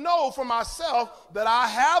must know for myself that I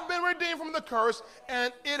have been redeemed from the curse,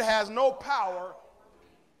 and it has no power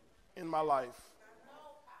in my life.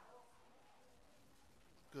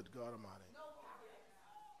 Good God Almighty.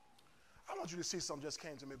 I want you to see something just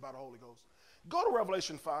came to me by the Holy Ghost. Go to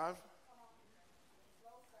Revelation 5.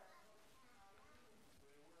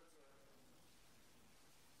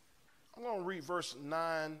 I'm going to read verse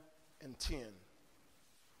 9 and 10.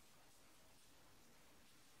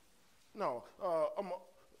 No,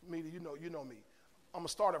 you know me. I'm going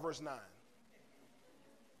to start at verse 9.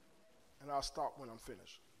 And I'll stop when I'm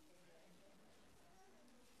finished.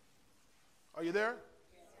 Are you there?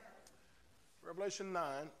 Revelation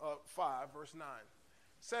 5, verse 9.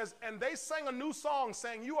 Says, and they sang a new song,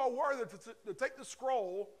 saying, you are worthy to take the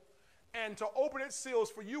scroll and to open its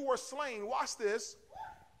seals, for you were slain. Watch this.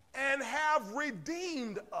 And have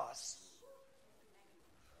redeemed us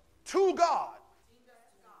to God.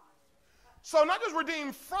 So not just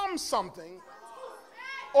redeemed from something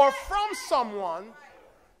or from someone,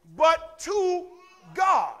 but to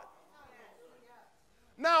God.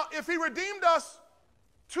 Now, if he redeemed us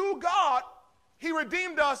to God, he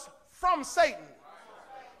redeemed us from Satan.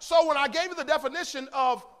 So when I gave you the definition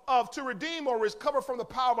of to redeem or recover from the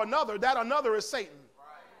power of another, that another is Satan.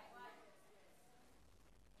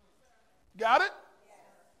 Got it?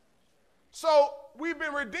 So we've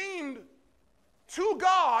been redeemed to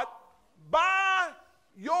God by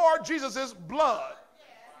your Jesus' blood.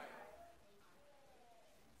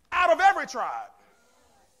 Out of every tribe.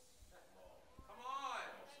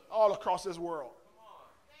 All across this world.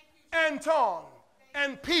 And tongue.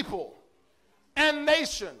 And people. And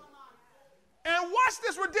nation. And watch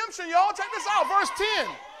this redemption, y'all. Check this out. Verse 10.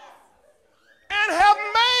 And have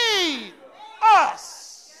made us.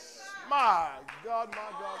 My God,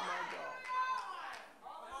 my God, my God.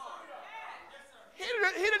 He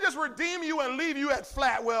didn't just redeem you and leave you at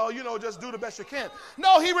flat, well, just do the best you can.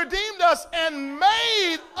 No, he redeemed us and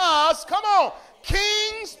made us, come on,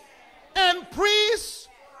 kings and priests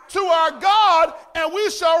to our God, and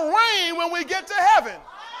we shall reign when we get to heaven.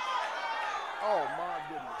 Oh, my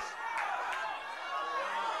goodness.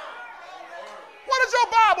 What does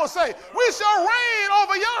your Bible say? We shall reign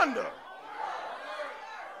over yonder.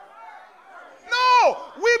 No,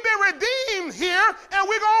 we've been redeemed here, and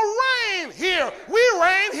we're going to reign here. We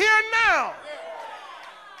reign here now.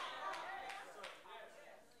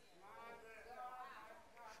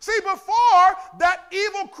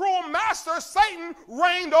 evil, cruel master, Satan,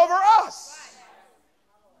 reigned over us.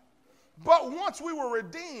 But once we were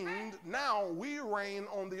redeemed, now we reign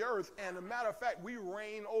on the earth. And as a matter of fact, we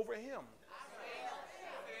reign over him.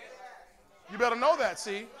 You better know that,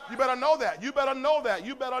 see? You better know that. You better know that.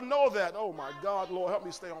 You better know that. Oh, my God, Lord, help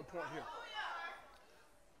me stay on point here.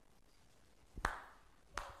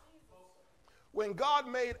 When God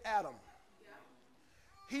made Adam,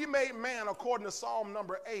 he made man, according to Psalm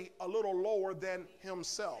number 8, a little lower than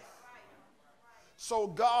himself. So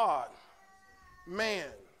God, man,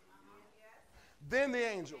 then the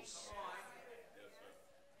angels,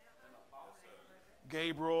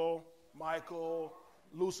 Gabriel, Michael,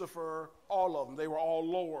 Lucifer, all of them, they were all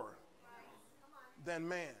lower than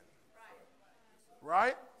man.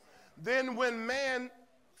 Right? Then when man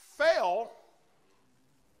fell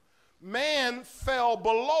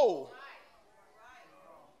below.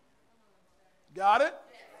 Got it?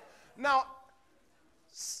 Now,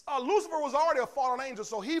 Lucifer was already a fallen angel,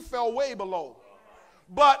 so he fell way below.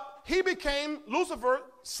 But Lucifer,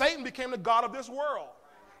 Satan became the god of this world,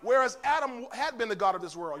 whereas Adam had been the god of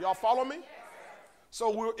this world. Y'all follow me?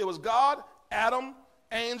 So it was God, Adam,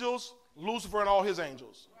 angels, Lucifer, and all his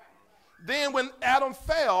angels. Then when Adam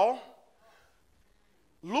fell,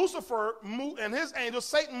 Lucifer and his angels,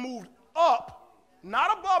 Satan moved up,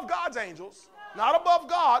 not above God's angels, not above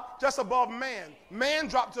God, just above man. Man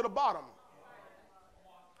dropped to the bottom.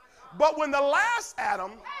 But when the last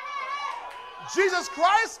Adam, Jesus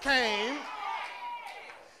Christ came,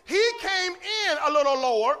 he came in a little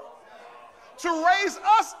lower to raise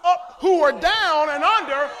us up who were down and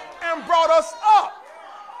under and brought us up.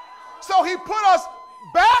 So he put us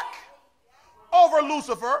back over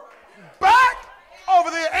Lucifer, back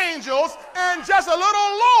over the angels, and just a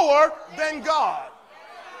little lower than God.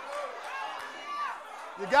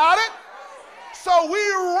 You got it? So we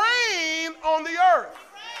reign on the earth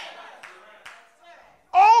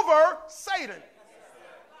over Satan.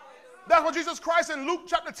 That's what Jesus Christ in Luke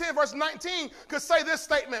chapter 10, verse 19 could say this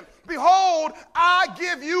statement. Behold, I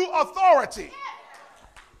give you authority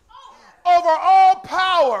over all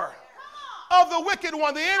power of the wicked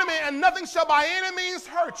one, the enemy, and nothing shall by any means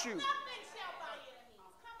hurt you.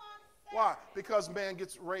 Why? Because man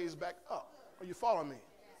gets raised back up. Are you following me?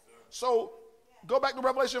 So go back to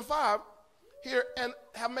Revelation 5 here, and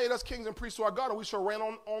have made us kings and priests to our God, and we shall reign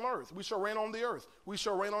on earth. We shall reign on the earth. We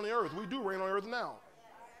shall reign on the earth. We do reign on the earth now.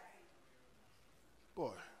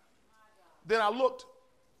 Boy. Then I looked,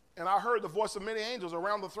 and I heard the voice of many angels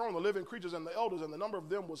around the throne, the living creatures and the elders, and the number of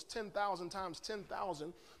them was 10,000 times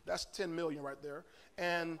 10,000. That's 10 million right there.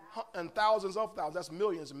 And thousands of thousands. That's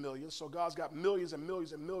millions and millions. So God's got millions and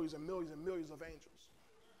millions and millions and millions and millions of angels.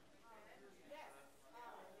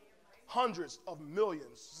 Hundreds of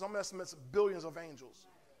millions, some estimates billions of angels.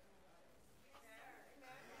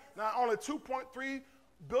 Now, only 2.3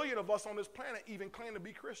 billion of us on this planet even claim to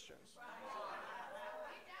be Christians.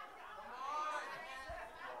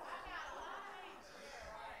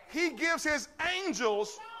 He gives his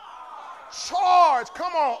angels charge,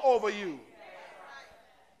 come on, over you.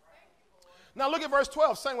 Now look at verse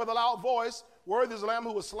 12, saying with a loud voice, worthy is the Lamb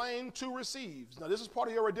who was slain to receive. Now this is part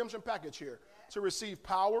of your redemption package here. To receive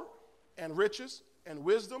power and riches and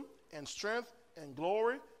wisdom and strength and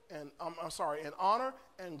glory and, and honor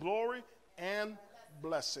and glory and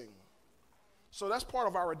blessing. So that's part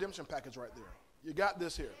of our redemption package right there. You got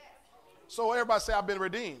this here. So everybody say, I've been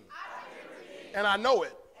redeemed. And I know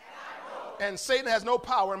it. And Satan has no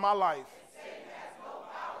power in my life.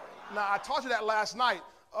 Now, I taught you that last night.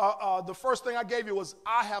 The first thing I gave you was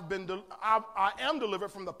I am delivered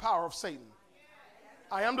from the power of Satan.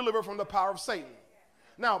 I am delivered from the power of Satan.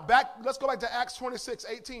 Now, let's go back to Acts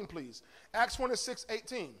 26:18, please. Acts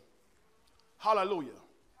 26:18. Hallelujah.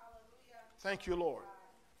 Thank you, Lord.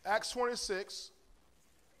 Acts 26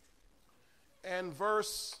 and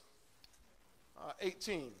verse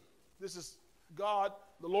 18. This is God,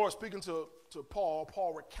 the Lord speaking to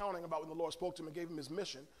Paul recounting about when the Lord spoke to him and gave him his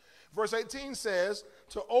mission. Verse 18 says,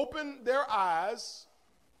 to open their eyes,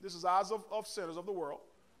 this is eyes of sinners of the world,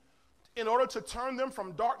 in order to turn them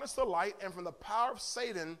from darkness to light and from the power of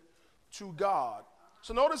Satan to God.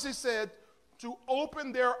 So notice he said to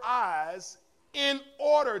open their eyes in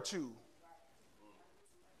order to.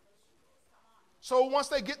 So once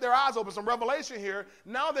they get their eyes open, some revelation here,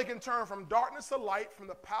 now they can turn from darkness to light, from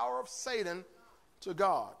the power of Satan to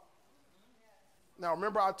God. Now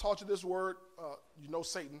remember I taught you this word,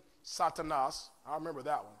 Satan, Satanas. I remember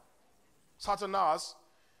that one. Satanas,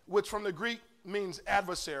 which from the Greek means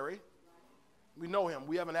adversary. We know him.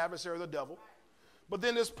 We have an adversary, the devil. But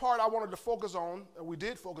then this part I wanted to focus on, and we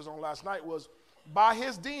did focus on last night, was by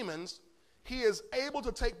his demons, he is able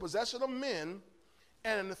to take possession of men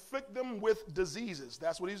and inflict them with diseases.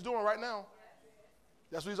 That's what he's doing right now.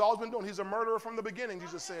 That's what he's always been doing. He's a murderer from the beginning,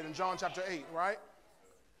 Jesus said in John chapter 8, right?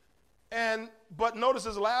 But notice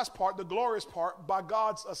his last part, the glorious part, by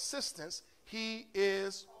God's assistance, he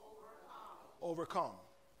is overcome.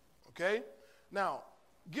 Okay? Now,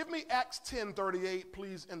 give me Acts 10:38,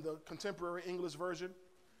 please, in the contemporary English version.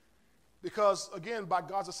 Because, again, by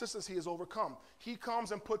God's assistance, he is overcome. He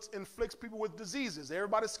comes and inflicts people with diseases.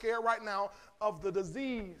 Everybody's scared right now of the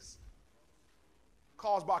disease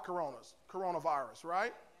caused by coronavirus,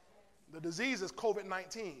 right? The disease is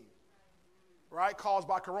COVID-19, right? Caused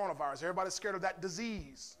by coronavirus. Everybody's scared of that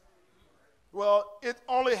disease. Well, it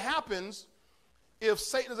only happens if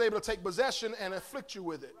Satan is able to take possession and afflict you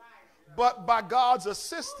with it. But by God's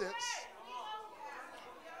assistance,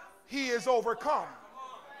 he is overcome.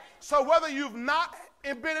 So whether you've not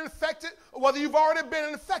been infected or whether you've already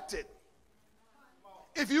been infected,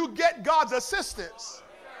 if you get God's assistance,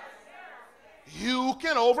 you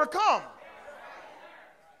can overcome.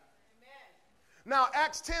 Now,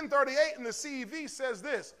 Acts 10:38 in the CEV says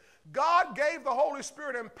this: God gave the Holy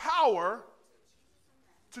Spirit and power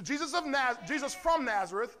to Jesus from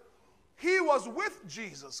Nazareth. He was with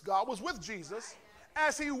Jesus. God was with Jesus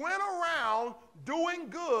as he went around doing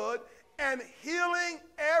good and healing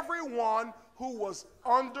everyone who was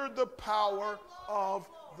under the power of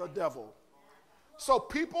the devil. So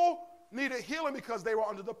people needed healing because they were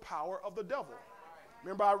under the power of the devil.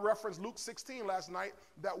 Remember, I referenced Luke 16 last night,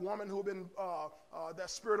 that woman who had been,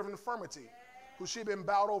 that spirit of infirmity, who she had been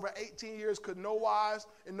bowed over 18 years, could in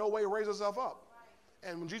no way raise herself up.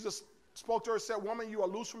 And when Jesus spoke to her, said, "Woman, you are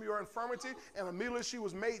loose from your infirmity." And immediately she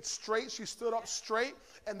was made straight. She stood up straight.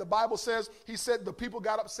 And the Bible says, he said, the people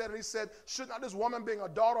got upset and he said, should not this woman being a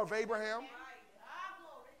daughter of Abraham?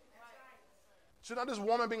 Should not this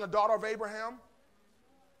woman being a daughter of Abraham?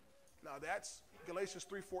 Now that's Galatians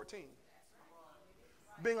 3:14.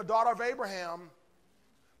 Being a daughter of Abraham,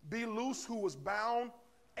 be loose who was bound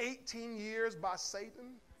 18 years by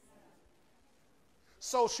Satan.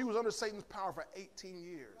 So she was under Satan's power for 18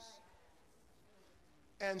 years.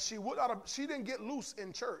 And she didn't get loose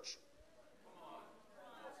in church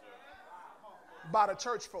by the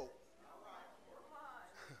church folk.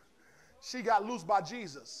 She got loose by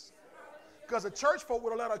Jesus. Because the church folk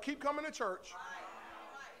would have let her keep coming to church.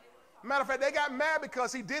 Matter of fact, they got mad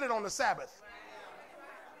because he did it on the Sabbath.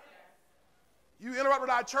 You interrupted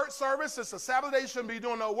our church service. It's a Sabbath day. You shouldn't be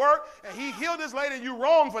doing no work. And he healed this lady and you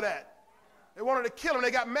wrong for that. They wanted to kill him.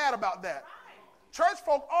 They got mad about that. Church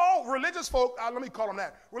folk, religious folk, let me call them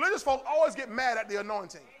that. Religious folk always get mad at the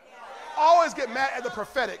anointing. Always get mad at the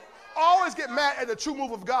prophetic. Always get mad at the true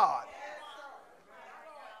move of God.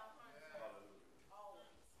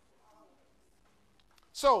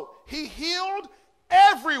 So he healed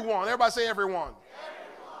everyone. Everybody say everyone.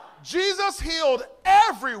 Jesus healed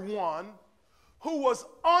everyone who was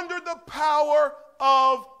under the power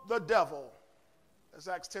of the devil. That's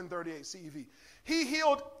Acts 10:38 CEV. He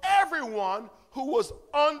healed everyone who was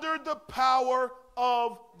under the power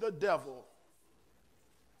of the devil.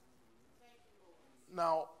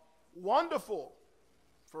 Now, wonderful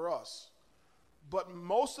for us, but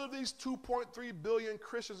most of these 2.3 billion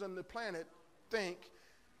Christians on the planet think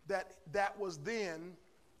that that was then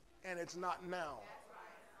and it's not now.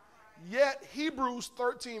 Yet Hebrews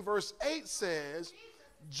 13 verse 8 says,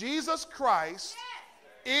 Jesus Christ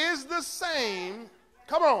is the same,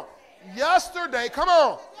 come on, yesterday, come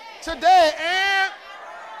on, today, and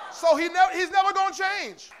so he's never going to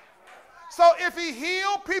change. So if he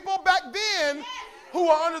healed people back then who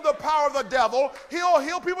are under the power of the devil, he'll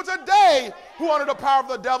heal people today who are under the power of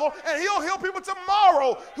the devil, and he'll heal people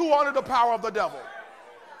tomorrow who are under the power of the devil.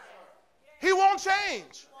 He won't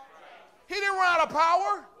change. He didn't run out of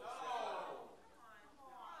power.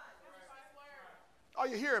 Are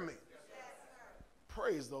you hearing me?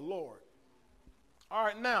 Praise the Lord. All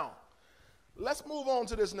right, now, let's move on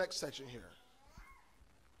to this next section here.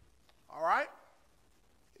 All right?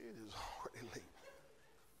 It is already late.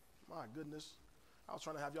 My goodness. I was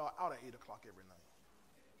trying to have y'all out at 8 o'clock every night.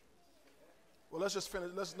 Well, let's just finish.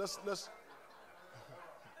 Let's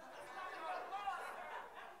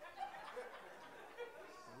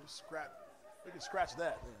we can scratch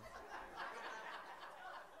that. Yeah.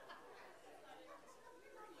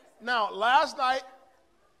 Now, last night,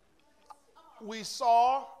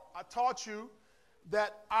 I taught you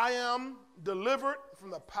that I am delivered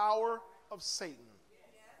from the power of Satan.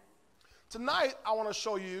 Tonight, I want to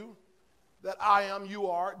show you that you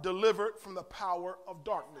are delivered from the power of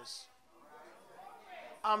darkness.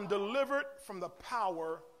 I'm delivered from the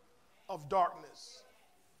power of darkness.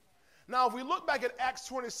 Now, if we look back at Acts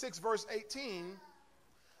 26, verse 18,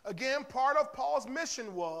 again, part of Paul's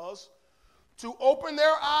mission was to open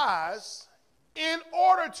their eyes in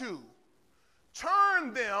order to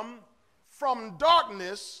turn them from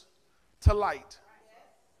darkness to light.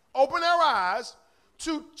 Open their eyes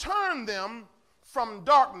to turn them from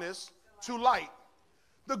darkness to light.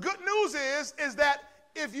 The good news is that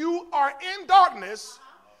if you are in darkness,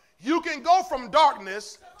 you can go from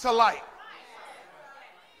darkness to light.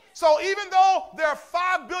 So even though there are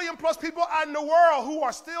 5 billion plus people in the world who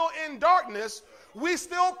are still in darkness, we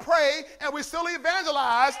still pray and we still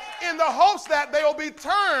evangelize in the hopes that they will be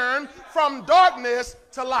turned from darkness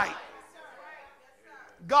to light.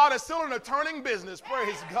 God is still in the turning business,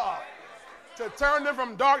 praise God, to turn them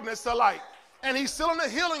from darkness to light. And he's still in the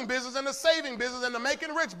healing business and the saving business and the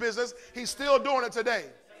making rich business. He's still doing it today.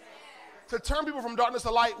 To turn people from darkness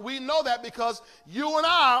to light, we know that because you and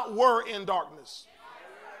I were in darkness.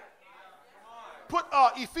 Put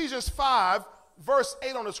Ephesians 5, verse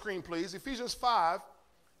 8 on the screen, please. Ephesians 5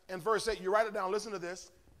 and verse 8. You write it down. Listen to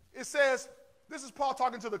this. It says, this is Paul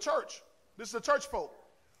talking to the church. This is the church folk.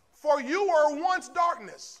 For you were once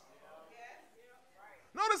darkness.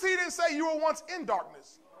 Notice he didn't say you were once in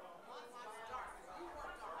darkness.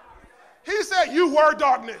 He said you were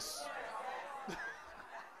darkness.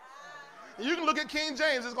 You can look at King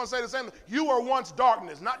James, it's going to say the same thing. You were once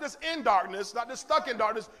darkness, not just in darkness, not just stuck in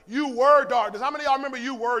darkness. You were darkness. How many of y'all remember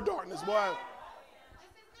you were darkness, boy?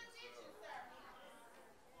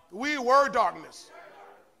 We were darkness.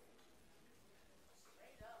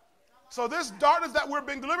 So this darkness that we're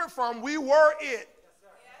being delivered from, we were it.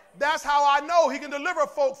 That's how I know he can deliver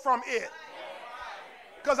folk from it.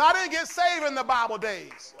 Because I didn't get saved in the Bible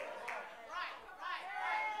days.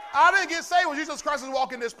 I didn't get saved when Jesus Christ was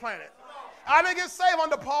walking this planet. I didn't get saved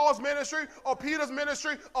under Paul's ministry or Peter's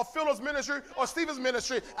ministry or Philip's ministry or Stephen's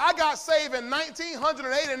ministry. I got saved in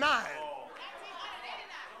 1989.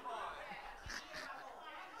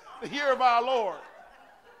 The year of our Lord.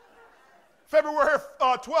 February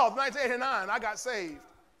 12th, 1989, I got saved.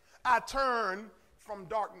 I turned from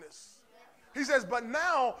darkness. He says, but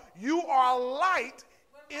now you are light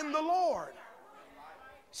in the Lord.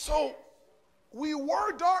 So we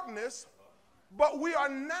were darkness, but we are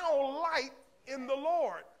now light in the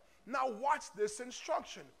Lord. Now watch this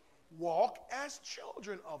instruction. Walk as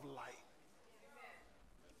children of light.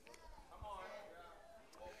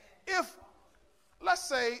 If, let's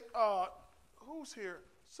say, who's here?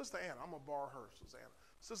 Sister Anna. I'm going to borrow her, Sister Anna.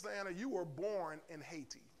 Sister Anna, you were born in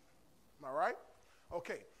Haiti. Am I right?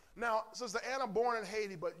 Okay. Now, Sister Anna born in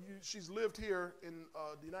Haiti, but she's lived here in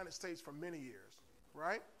the United States for many years,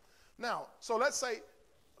 right? Now, so let's say,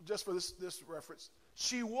 just for this reference,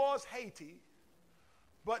 she was Haiti,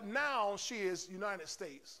 but now she is United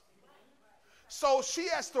States. So she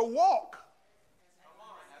has to walk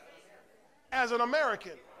as an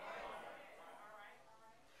American,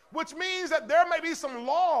 which means that there may be some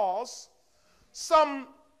laws, some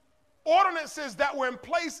ordinances that were in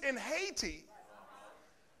place in Haiti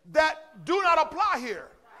that do not apply here.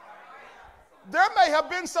 There may have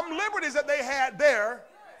been some liberties that they had there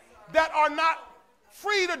that are not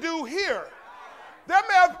free to do here. There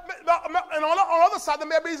may have, and on the other side, there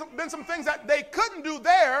may have been some things that they couldn't do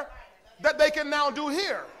there that they can now do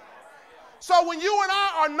here. So when you and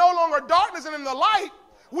I are no longer darkness and in the light,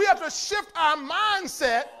 we have to shift our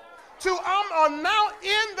mindset to I'm now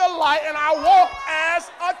in the light and I walk as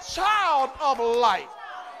a child of light.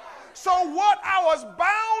 So what I was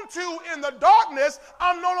bound to in the darkness,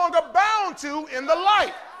 I'm no longer bound to in the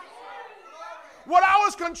light. What I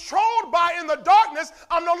was controlled by in the darkness,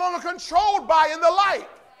 I'm no longer controlled by in the light.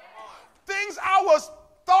 Things I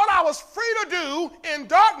thought I was free to do in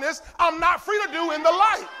darkness, I'm not free to do in the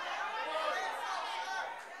light.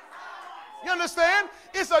 You understand?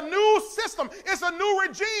 It's a new system. It's a new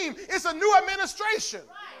regime. It's a new administration.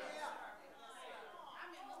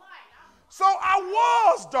 So I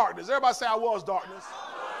was darkness. Everybody say I was darkness.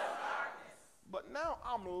 But now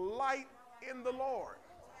I'm light in the Lord.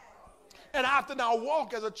 And I have to now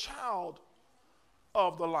walk as a child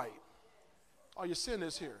of the light. Are you seeing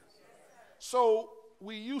this here? So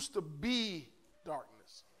we used to be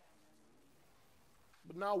darkness.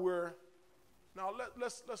 But now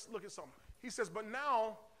let's look at something. He says, but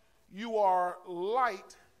now you are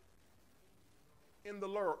light in the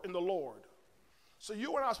Lord. So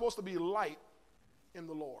you and I are supposed to be light in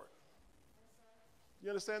the Lord. You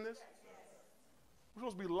understand this? We're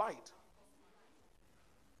supposed to be light.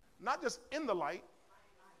 Not just in the light.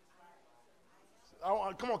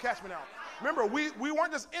 Oh, come on, catch me now. Remember, we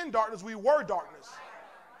weren't just in darkness, we were darkness.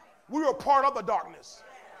 We were part of the darkness.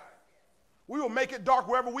 We will make it dark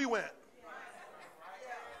wherever we went.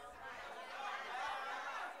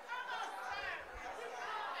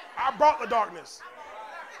 I brought the darkness.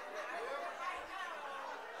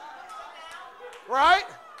 Right?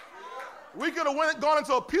 We could have gone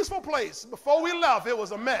into a peaceful place. Before we left, it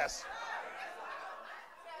was a mess.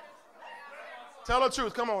 Tell the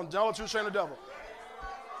truth. Come on. Tell the truth, shame the devil.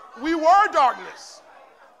 We were darkness.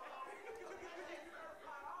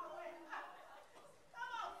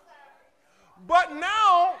 But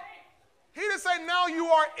now, he didn't say now you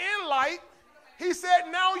are in light. He said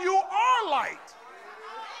now you are light.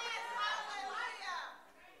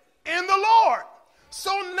 In the Lord.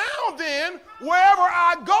 So now then, wherever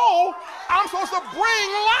I go, I'm supposed to bring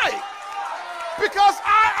light. Because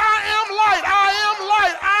I am light. I am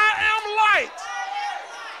light. I am light.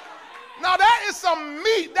 Now that is some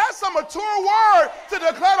meat. That's some mature word to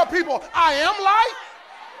declare to people, I am light.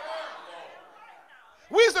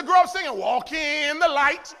 We used to grow up singing, walk in the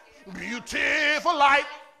light, beautiful light.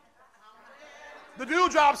 The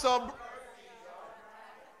dewdrops of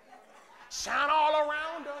shine all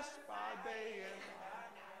around us by day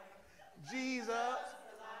and Jesus.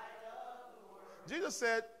 Jesus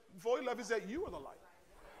said, before he left, he said, you are the light.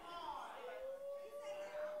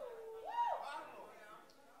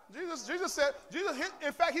 Jesus said,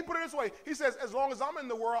 in fact, he put it this way. He says, as long as I'm in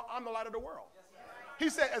the world, I'm the light of the world. He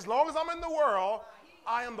said, as long as I'm in the world,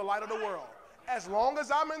 I am the light of the world. As long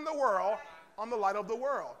as I'm in the world, I'm the light of the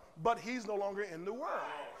world. But he's no longer in the world.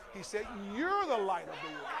 He said, you're the light of the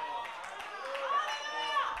world.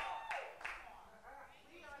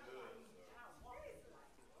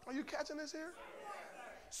 Are you catching this here?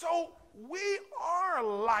 So we are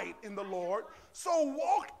light in the Lord. So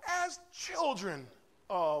walk as children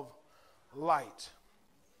of light.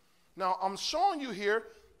 Now, I'm showing you here,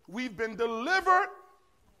 we've been delivered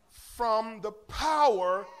from the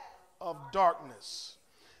power of darkness.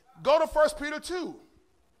 Go to 1 Peter 2.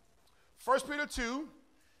 1 Peter 2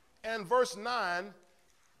 and verse 9.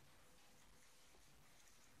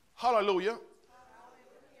 Hallelujah.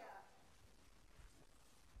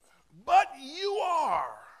 But you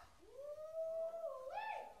are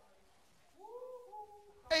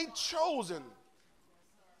a chosen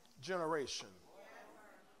generation,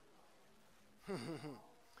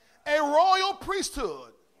 a royal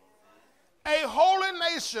priesthood, a holy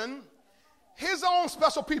nation, his own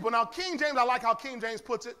special people. Now, King James, I like how King James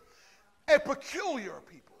puts it, a peculiar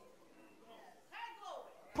people.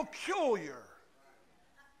 Peculiar.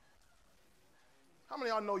 How many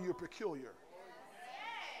of y'all know you're peculiar?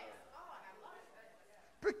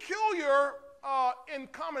 Peculiar in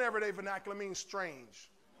common everyday vernacular means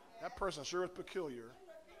strange. That person sure is peculiar.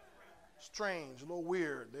 Strange, a little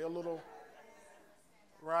weird. They're a little,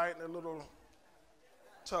 right? They're a little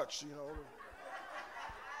touched, you know.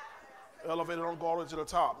 The elevator don't go all the way to the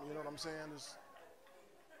top. You know what I'm saying?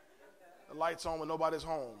 The lights on when nobody's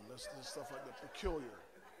home. This stuff like that. Peculiar.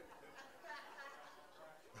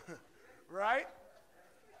 Right?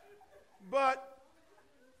 But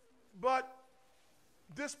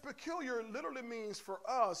this peculiar literally means for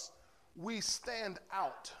us, we stand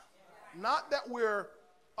out. Not that we're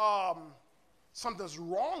something's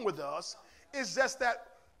wrong with us. It's just that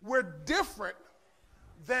we're different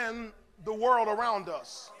than the world around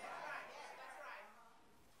us.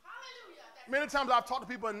 Many times I've talked to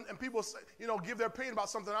people and people say, give their opinion about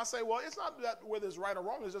something. I say, well, it's not that whether it's right or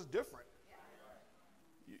wrong. It's just different.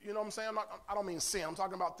 You know what I'm saying? I don't mean sin. I'm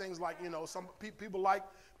talking about things like, some people like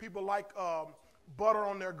butter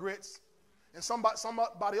on their grits, and somebody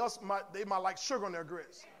else might like sugar on their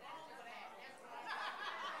grits.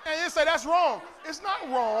 And you say that's wrong. It's not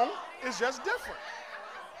wrong. It's just different.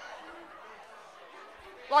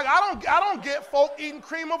 Like I don't get folk eating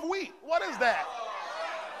cream of wheat. What is that?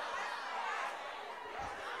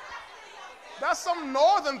 That's some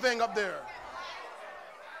northern thing up there.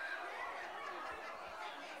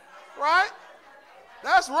 Right?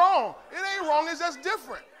 That's wrong. It ain't wrong. It's just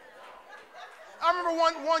different. I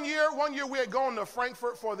remember one year we had gone to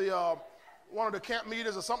Frankfurt for the one of the camp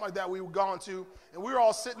meetings or something like that we were gone to, and we were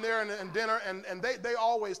all sitting there in dinner, and they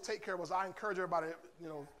always take care of us. I encourage everybody,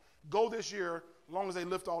 go this year, as long as they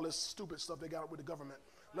lift all this stupid stuff they got with the government.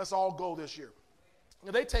 Let's all go this year.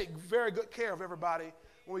 And they take very good care of everybody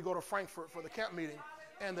when we go to Frankfurt for the camp meeting,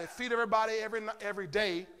 and they feed everybody every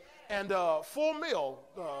day, and full meal,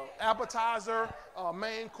 appetizer,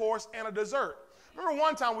 main course, and a dessert. Remember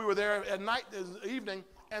one time we were there at night, evening,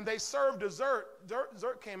 and they served dessert.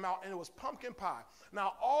 Dessert came out, and it was pumpkin pie.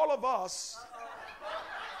 Now, all of us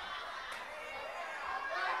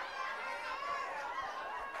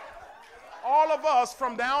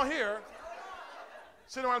from down here,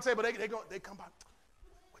 sitting around the table, they come by.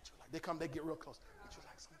 What you like? They get real close. Would you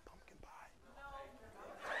like some pumpkin pie?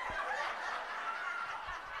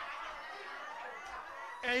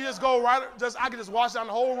 And you just go right, I can just wash down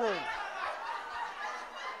the whole room.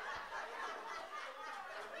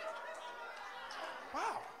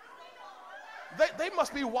 Wow. They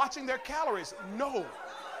must be watching their calories. No.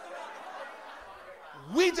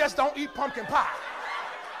 We just don't eat pumpkin pie.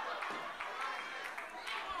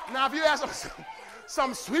 Now, if you have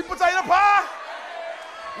some sweet potato pie,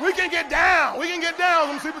 we can get down. We can get down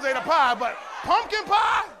some sweet potato pie, but pumpkin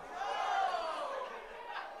pie?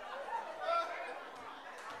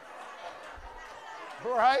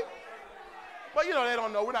 Right? But you know, they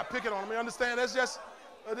don't know. We're not picking on them. You understand?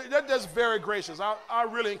 They're just very gracious. I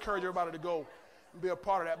really encourage everybody to go and be a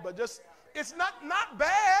part of that. But just, it's not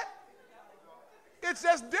bad. It's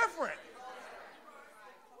just different.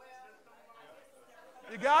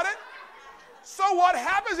 You got it? So what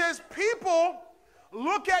happens is people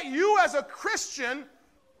look at you as a Christian,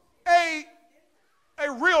 a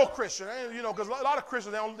real Christian, you know, because a lot of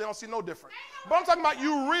Christians, they don't see no different. But I'm talking about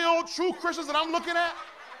you real, true Christians that I'm looking at,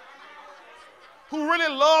 who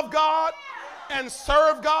really love God and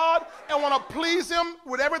serve God and want to please Him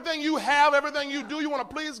with everything you have, everything you do, you want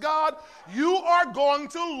to please God, you are going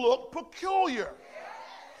to look peculiar.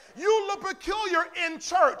 You look peculiar in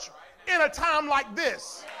church in a time like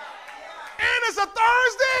this. And it's a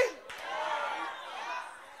Thursday.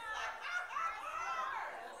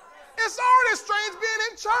 It's already strange being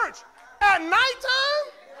in church at nighttime.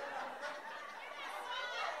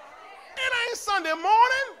 It ain't Sunday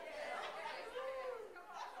morning.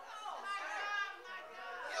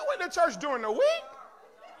 You went to church during the week?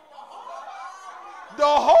 The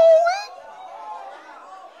whole week?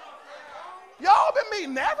 Y'all been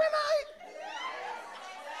meeting every night?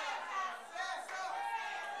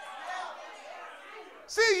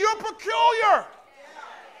 See, you're peculiar.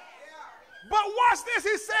 But watch this.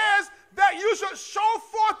 He says that you should show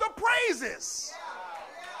forth the praises.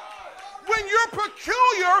 When you're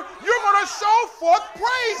peculiar, you're going to show forth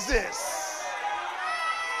praises.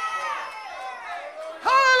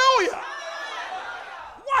 Hallelujah.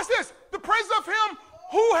 Watch this. The praises of Him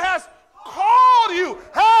who has called you.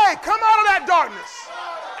 Hey, come out of that darkness.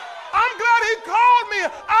 I'm glad He called me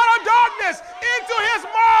out of darkness into His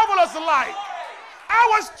marvelous light. I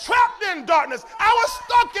was trapped in darkness. I was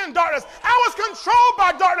stuck in darkness. I was controlled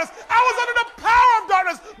by darkness. I was under the power of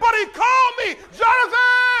darkness. But He called me,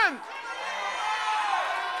 Jonathan,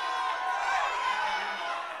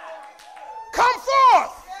 come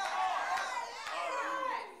forth.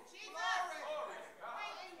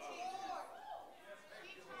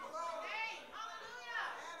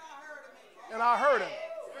 And I heard Him.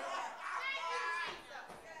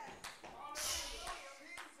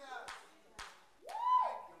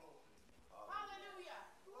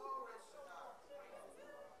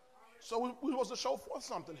 So we're supposed to show forth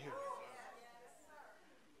something here.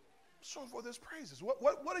 Showing forth His praises.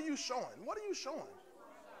 What are you showing? What are you showing?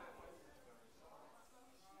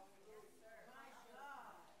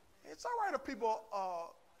 It's all right if people,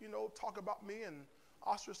 talk about me and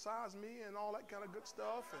ostracize me and all that kind of good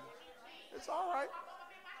stuff. And it's all right.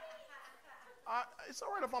 It's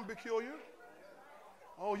all right if I'm peculiar.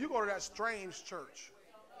 Oh, you go to that strange church.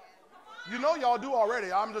 You know y'all do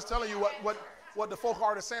already. I'm just telling you what the folk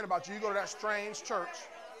are saying about you. You go to that strange church.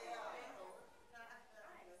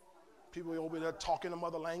 People over there talking in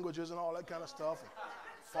other languages and all that kind of stuff. And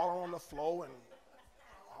falling on the floor and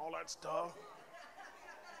all that stuff.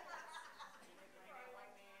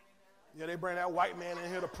 Yeah, they bring that white man in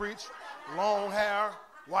here to preach. Long hair,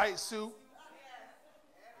 white suit,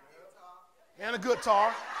 and a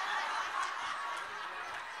guitar.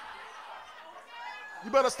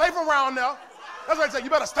 You better stay from around there. That's what I say. You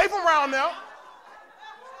better stay from around there.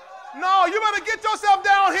 No, you better get yourself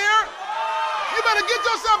down here. You better get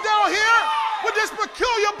yourself down here with this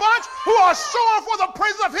peculiar bunch who are showing for the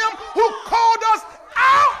praises of Him who called us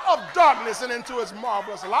out of darkness and into His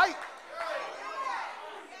marvelous light.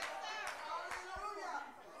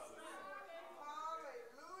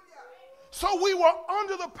 So we were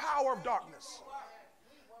under the power of darkness.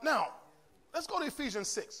 Now, let's go to Ephesians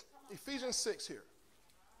 6. Ephesians 6 here.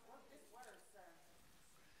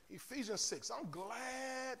 Ephesians 6. I'm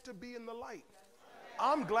glad to be in the light.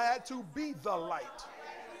 I'm glad to be the light.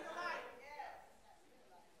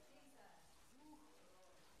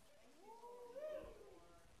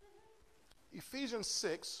 Ephesians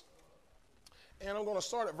 6, and I'm going to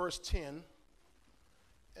start at verse 10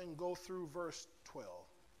 and go through verse 12.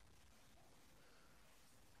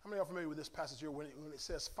 How many are familiar with this passage here when it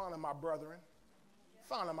says, finally, my brethren,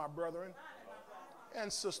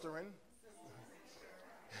 and sisterin,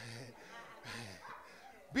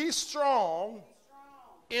 be strong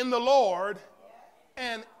in the Lord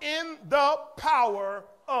and in the power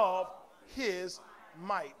of his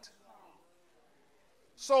might.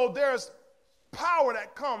 So there's power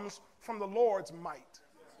that comes from the Lord's might.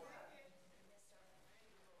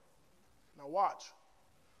 Now watch.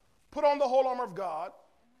 Put on the whole armor of God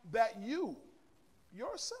that you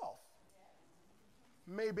yourself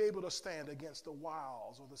may be able to stand against the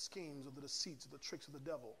wiles or the schemes or the deceits or the tricks of the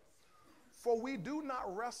devil. For we do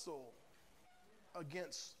not wrestle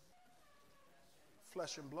against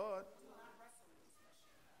flesh and blood,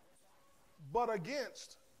 but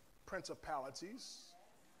against principalities.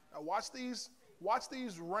 Now watch these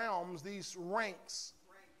realms, these ranks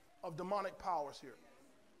of demonic powers here.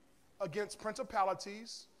 Against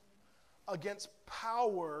principalities, against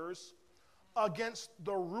powers, against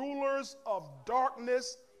the rulers of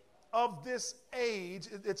darkness of this age.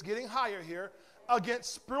 It's getting higher here.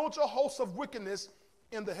 Against spiritual hosts of wickedness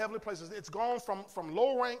in the heavenly places. It's gone from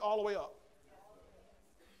low rank all the way up.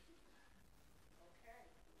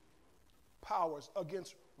 Powers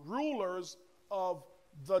against rulers of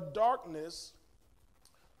the darkness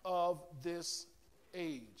of this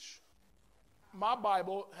age. My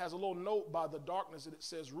Bible has a little note by the darkness and it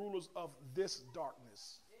says rulers of this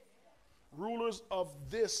darkness. Rulers of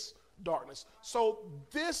this darkness. So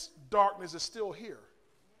this darkness is still here.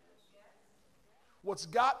 What's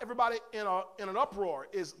got everybody in an uproar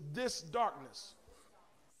is this darkness.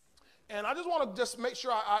 And I just want to make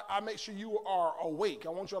sure I make sure you are awake. I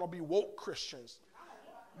want you all to be woke Christians.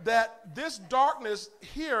 That this darkness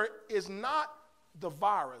here is not the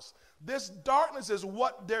virus. This darkness is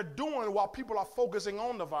what they're doing while people are focusing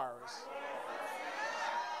on the virus.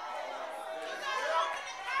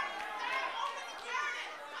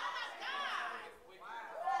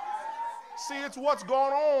 See, it's what's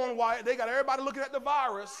going on. Why they got everybody looking at the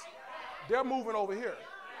virus. They're moving over here.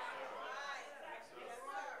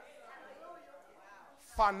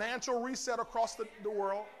 Financial reset across the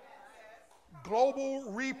world. Global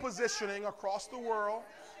repositioning across the world.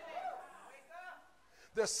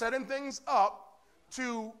 They're setting things up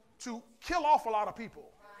to kill off a lot of people.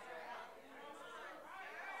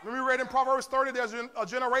 Let me read in Proverbs 30, there's a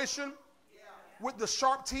generation with the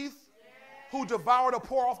sharp teeth who devour the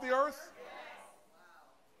poor off the earth.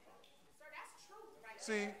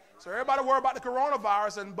 See, so everybody worry about the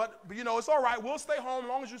coronavirus, but you know, it's all right. We'll stay home as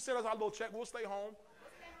long as you send us our little check. We'll stay home.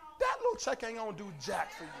 That little check ain't going to do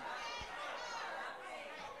jack for you.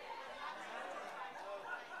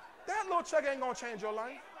 That little check ain't going to change your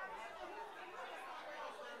life.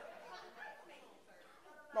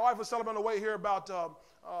 My wife was telling me on the way here about the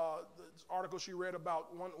article she read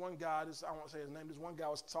about one guy. I won't say his name. This one guy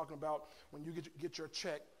was talking about when you get your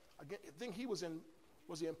check. I think he was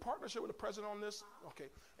he in partnership with the president on this? Okay.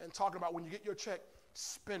 And talking about when you get your check,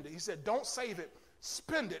 spend it. He said, don't save it.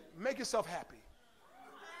 Spend it. Make yourself happy.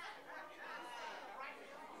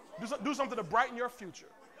 Do something to brighten your future.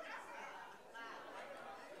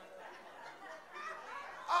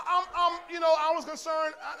 I was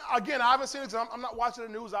concerned. Again, I haven't seen it because I'm not watching the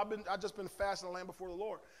news. I've just been fasting and laying before the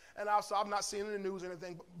Lord. And so I've not seen it in the news or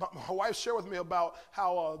anything. But my wife shared with me about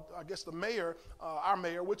how, I guess the mayor, our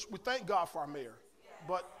mayor, which we thank God for our mayor.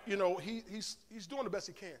 But, he's doing the best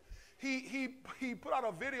he can. He put out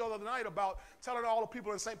a video the other night about telling all the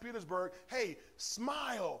people in St. Petersburg, hey,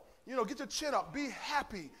 smile, get your chin up, be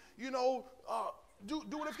happy, do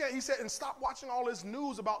what if you can. He said, and stop watching all this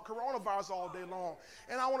news about coronavirus all day long.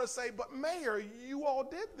 And I want to say, but Mayor, you all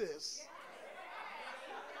did this.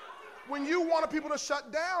 When you wanted people to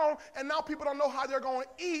shut down and now people don't know how they're going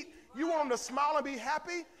to eat, you want them to smile and be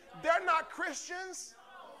happy? They're not Christians.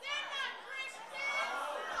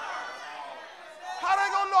 How are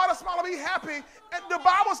they going to know how to smile and be happy? And the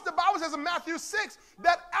Bible says in Matthew 6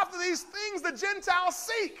 that after these things the Gentiles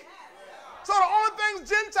seek. So the only things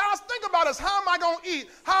Gentiles think about is how am I going to eat?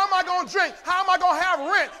 How am I going to drink? How am I going to have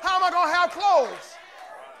rent? How am I going to have clothes?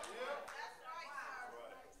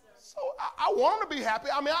 So I want them to be happy.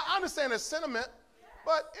 I mean, I understand the sentiment,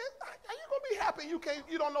 but are you going to be happy?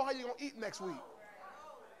 You don't know how you're going to eat next week.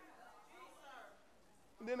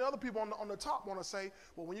 And then the other people on the top want to say,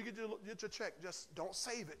 well, when you get your check, just don't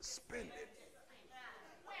save it. Spend it.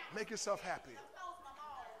 Make yourself happy.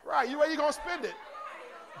 Right. Where you going to spend it?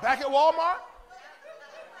 Back at Walmart?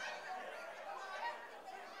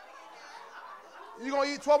 You going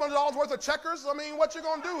to eat $1,200 worth of Checkers? I mean, what you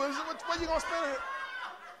going to do? Where you going to spend it?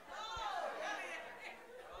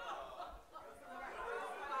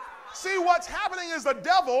 See, what's happening is the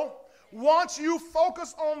devil wants you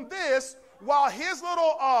focused on this while his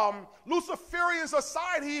little Luciferian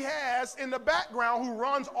society he has in the background, who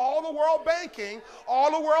runs all the world banking,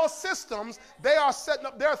 all the world systems, they are setting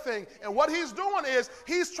up their thing. And what he's doing is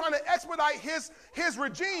he's trying to expedite his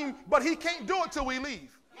regime, but he can't do it till we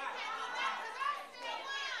leave.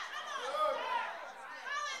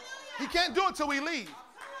 He can't do it till we leave.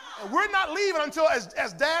 And we're not leaving until,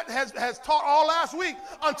 as Dad has taught all last week,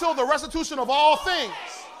 until the restitution of all things.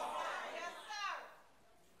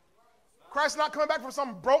 Christ's not coming back from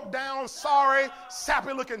some broke down, sorry,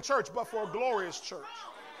 sappy looking church, but for a glorious church.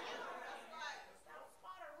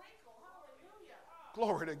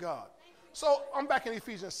 Glory to God. So I'm back in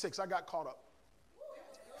Ephesians 6. I got caught up.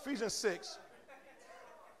 Ephesians 6,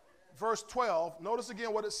 verse 12. Notice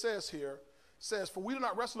again what it says here. It says, for we do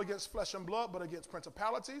not wrestle against flesh and blood, but against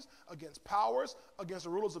principalities, against powers, against the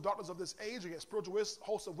rulers of darkness of this age, against spiritual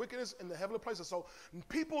hosts of wickedness in the heavenly places. So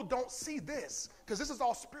people don't see this because this is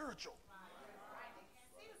all spiritual.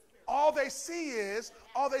 All they see is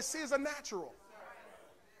a natural.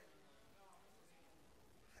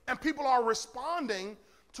 And people are responding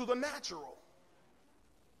to the natural.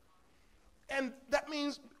 And that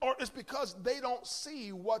means, or it's because they don't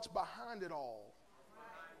see what's behind it all.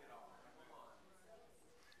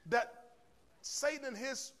 That Satan and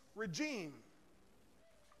his regime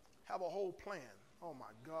have a whole plan. Oh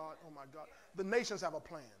my God, oh my God. The nations have a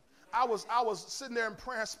plan. I was sitting there in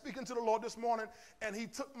prayer, speaking to the Lord this morning, and he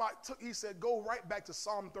said, go right back to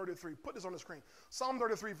Psalm 33. Put this on the screen. Psalm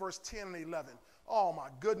 33, verse 10 and 11. Oh my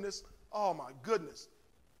goodness. Oh my goodness.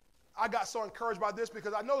 I got so encouraged by this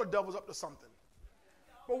because I know the devil's up to something.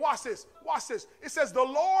 But watch this. Watch this. It says, the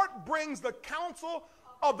Lord brings the counsel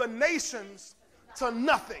of the nations to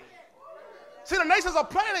nothing. See, the nations are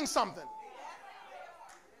planning something.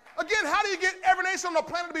 Again, how do you get every nation on the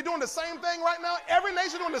planet to be doing the same thing right now? Every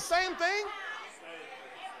nation doing the same thing?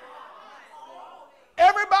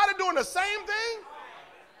 Everybody doing the same thing?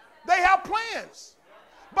 They have plans.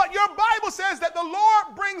 But your Bible says that the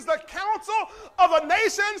Lord brings the counsel of the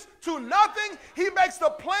nations to nothing. He makes the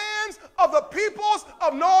plans of the peoples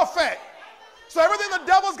of no effect. So everything the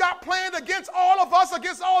devil's got planned against all of us,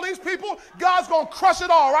 against all these people, God's going to crush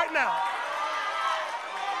it all right now.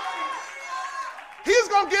 He's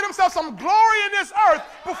going to get himself some glory in this earth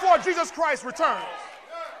before Jesus Christ returns.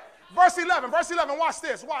 Verse 11, watch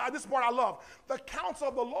this. Why? This is what I love. The counsel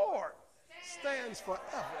of the Lord stands forever.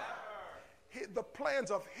 The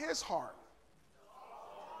plans of his heart.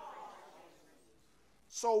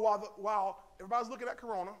 So while everybody's looking at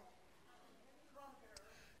Corona,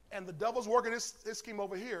 and the devil's working his scheme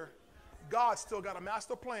over here, God's still got a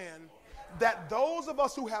master plan that those of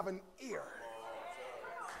us who have an ear,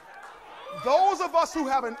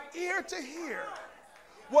 to hear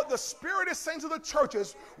what the Spirit is saying to the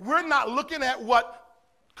churches, we're not looking at what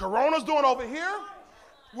Corona's doing over here.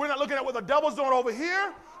 We're not looking at what the devil's doing over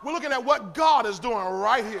here. We're looking at what God is doing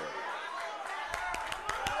right here.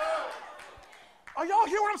 Are y'all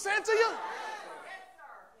hear what I'm saying to you?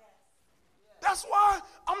 That's why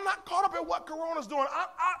I'm not caught up in what Corona's doing.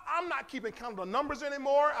 I'm not keeping count of the numbers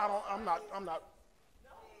anymore. I'm not.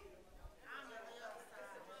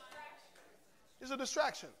 It's a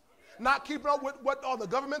distraction. Not keeping up with what all the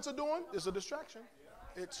governments are doing is a distraction.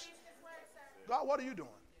 It's, God, what are you doing?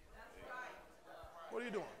 What are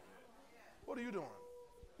you doing? What are you doing?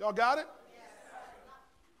 Y'all got it?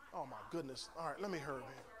 Oh, my goodness. All right, let me hurry, man.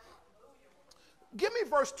 Give me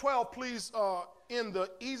verse 12, please, in the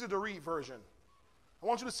easy-to-read version. I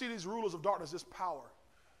want you to see these rulers of darkness, this power.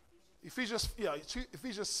 Ephesians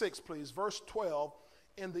 6, please, verse 12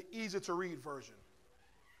 in the easy-to-read version.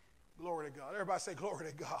 Glory to God. Everybody say glory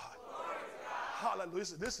to God. Glory to God.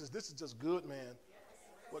 Hallelujah. This is just good, man.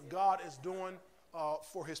 What God is doing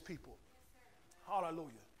for his people. Hallelujah.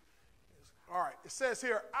 All right. It says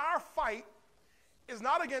here, our fight is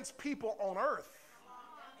not against people on earth.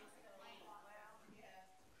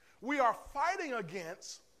 We are fighting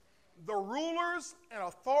against the rulers and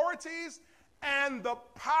authorities and the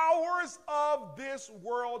powers of this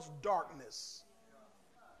world's darkness.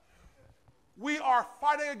 We are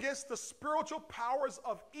fighting against the spiritual powers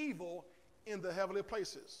of evil in the heavenly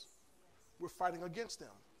places. We're fighting against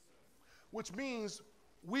them, which means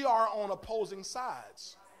we are on opposing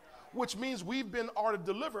sides, which means we've been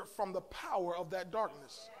delivered from the power of that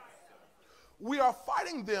darkness. We are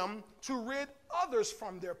fighting them to rid others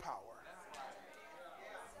from their power.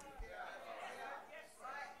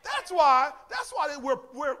 That's why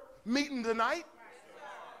we're meeting tonight.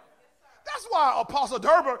 That's why Apostle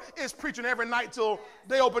Durber is preaching every night till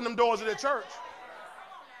they open them doors of their church.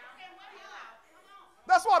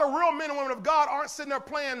 That's why the real men and women of God aren't sitting there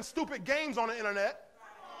playing stupid games on the internet.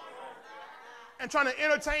 and trying to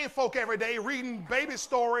entertain folk every day, reading baby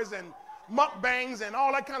stories and mukbangs and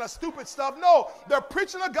all that kind of stupid stuff. No, they're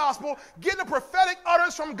preaching the gospel, getting a prophetic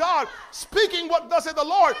utterance from God, speaking what thus said the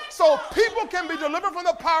Lord, so people can be delivered from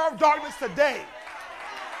the power of darkness today.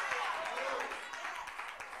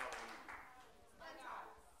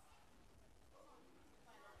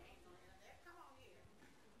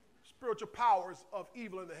 Spiritual powers of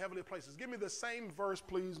evil in the heavenly places. Give me the same verse,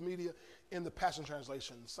 please, media, in the Passion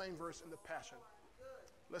Translation. Same verse in the Passion.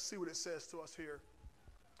 Let's see what it says to us here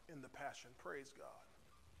in the Passion. Praise God.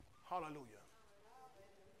 Hallelujah.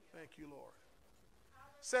 Thank you, Lord.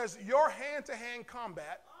 It says, your hand-to-hand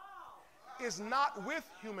combat is not with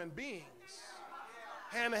human beings.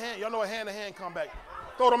 Hand-to-hand. Y'all know what hand-to-hand combat.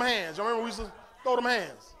 Throw them hands. Y'all remember we used to throw them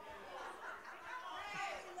hands?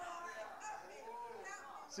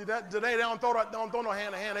 See, that today they don't throw no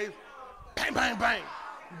hand to hand. They bang, bang, bang.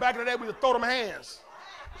 Back in the day, we would throw them hands.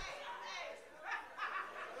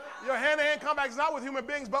 Your hand-to-hand combat is not with human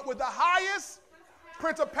beings, but with the highest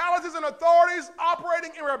principalities and authorities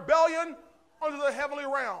operating in rebellion under the heavenly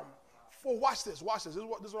realm. For watch this. This is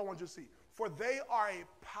what I want you to see. For they are a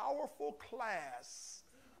powerful class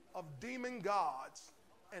of demon gods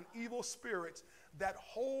and evil spirits that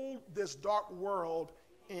hold this dark world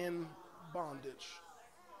in bondage.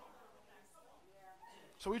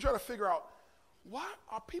 So we try to figure out, why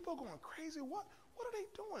are people going crazy? What are they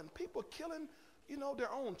doing? People killing,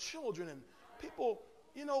 their own children, and people,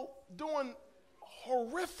 doing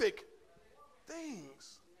horrific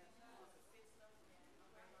things.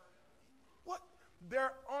 What?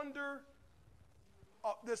 They're under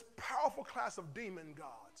this powerful class of demon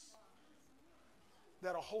gods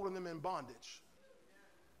that are holding them in bondage.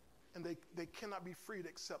 And they cannot be freed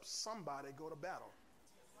except somebody go to battle.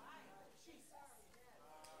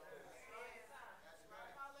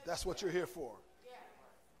 That's what you're here for.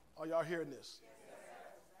 Are y'all hearing this?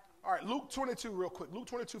 All right, Luke 22 real quick. Luke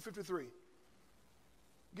 22:53.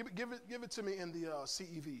 Give it to me in the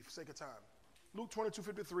CEV for sake of time. Luke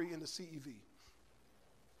 22:53 in the CEV.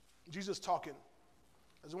 Jesus talking.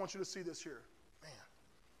 I just want you to see this here. Man.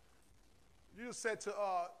 Jesus said to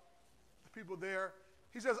the people there,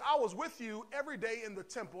 he says, I was with you every day in the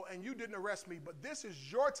temple and you didn't arrest me, but this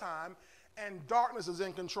is your time and darkness is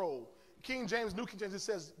in control. King James, New King James, it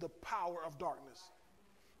says the power of darkness.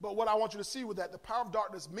 But what I want you to see with that, the power of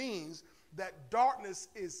darkness means that darkness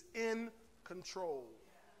is in control.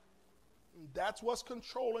 And that's what's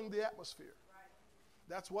controlling the atmosphere.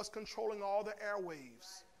 That's what's controlling all the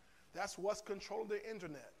airwaves. That's what's controlling the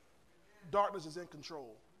internet. Darkness is in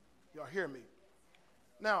control. Y'all hear me?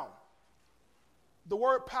 Now, the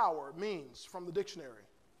word power means, from the dictionary,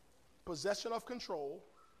 possession of control,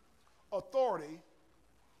 authority,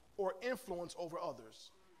 or influence over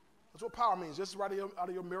others. That's what power means. This is right out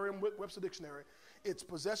of your Merriam-Webster dictionary. It's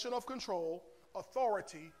possession of control,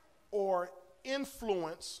 authority, or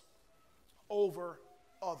influence over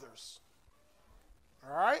others.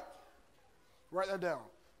 All right? Write that down.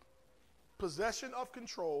 Possession of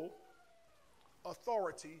control,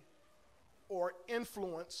 authority, or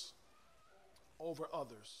influence over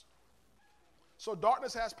others. So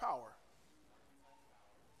darkness has power.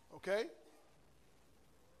 Okay?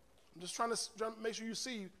 I'm just trying to make sure you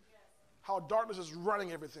see how darkness is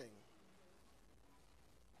running everything.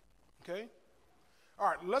 Okay? All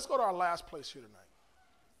right, let's go to our last place here tonight.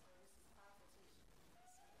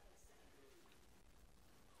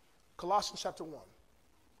 Colossians chapter 1.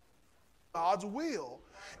 God's will.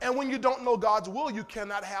 And when you don't know God's will, you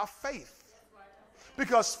cannot have faith.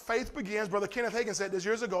 Because faith begins, Brother Kenneth Hagin said this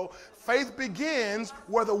years ago, faith begins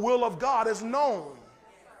where the will of God is known.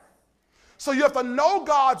 So you have to know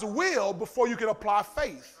God's will before you can apply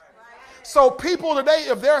faith. So people today,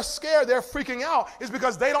 if they're scared, they're freaking out, it's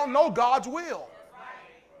because they don't know God's will.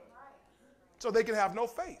 So they can have no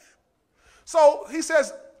faith. So he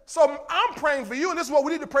says, so I'm praying for you, and this is what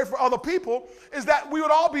we need to pray for other people, is that we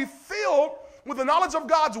would all be filled with the knowledge of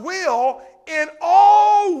God's will in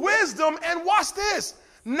all wisdom, and watch this,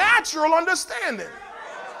 natural understanding.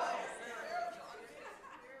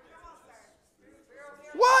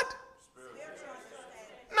 What?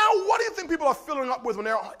 Now, what do you think people are filling up with when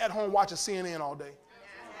they're at home watching CNN all day?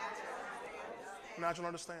 Natural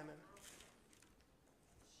understanding.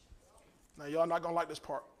 Now, y'all not going to like this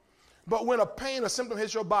part. But when a pain or symptom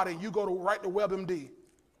hits your body, you go to right to WebMD.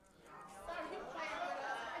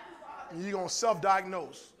 And you're going to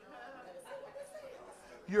self-diagnose.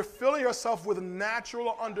 You're filling yourself with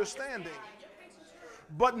natural understanding.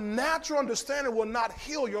 But natural understanding will not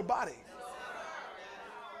heal your body.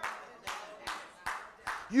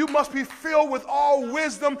 You must be filled with all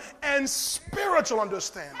wisdom and spiritual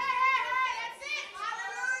understanding.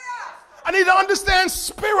 I need to understand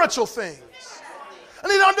spiritual things. I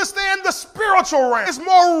need to understand the spiritual realm. It's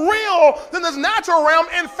more real than this natural realm.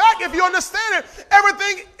 In fact, if you understand it,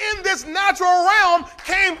 everything in this natural realm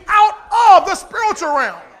came out of the spiritual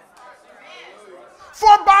realm.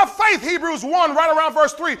 For by faith, Hebrews 1, right around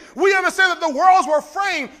verse 3, we understand that the worlds were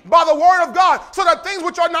framed by the word of God, so that things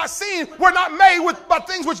which are not seen were not made by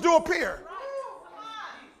things which do appear.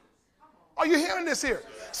 Are you hearing this here?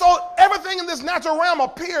 So everything in this natural realm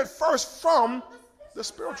appeared first from the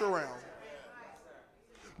spiritual realm.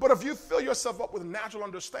 But if you fill yourself up with natural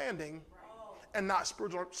understanding and not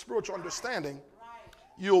spiritual understanding,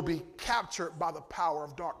 you'll be captured by the power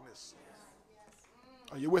of darkness.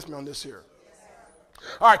 Are you with me on this here?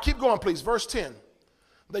 All right, keep going, please. Verse 10.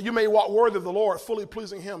 That you may walk worthy of the Lord, fully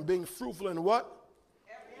pleasing him, being fruitful in what?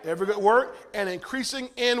 Every good work, and increasing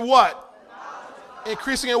in what?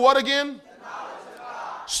 Increasing in what again?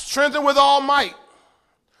 Strengthened with all might,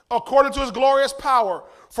 according to his glorious power,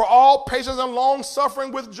 for all patience and long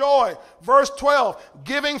suffering with joy. Verse 12,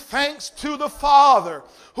 giving thanks to the Father,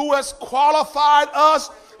 who has qualified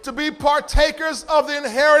us to be partakers of the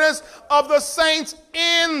inheritance of the saints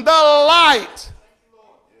in the light.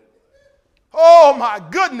 Oh my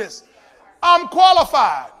goodness, I'm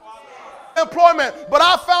qualified. Employment, but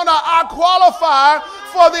I found out I qualify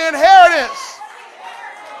for the inheritance.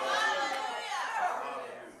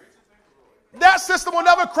 That system will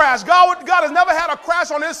never crash. God has never had a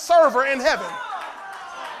crash on his server in heaven.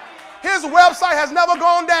 His website has never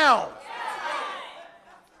gone down.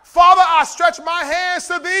 Father, I stretch my hands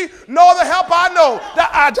to thee. No other help I know.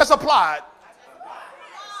 That I just applied.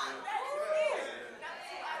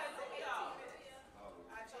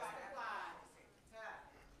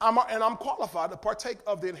 I'm qualified to partake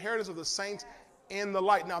of the inheritance of the saints in the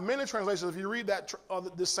light. Now, many translations, if you read that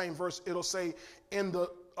this same verse, it'll say in the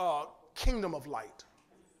kingdom of light.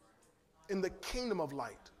 In the kingdom of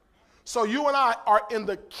light. So you and I are in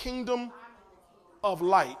the kingdom of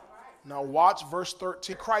light. Now watch verse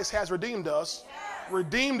 13. Christ has redeemed us.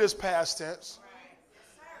 Redeemed is past tense.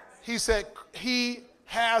 He said he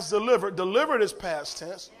has delivered. Delivered is past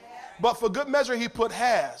tense. But for good measure he put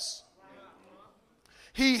has.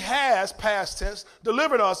 He has, past tense,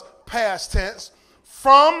 delivered us, past tense,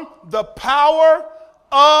 from the power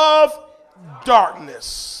of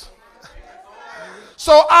darkness.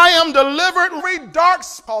 So I am delivered. Read dark,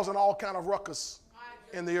 causing all kind of ruckus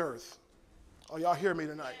in the earth. Oh, y'all hear me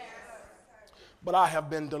tonight? But I have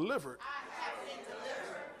been delivered.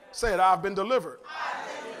 Say it, I've been delivered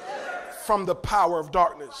from the power of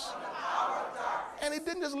darkness. And he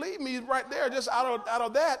didn't just leave me right there, just out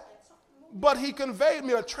of that. But he conveyed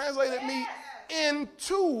me or translated me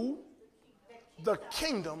into the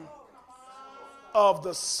kingdom of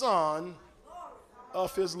the Son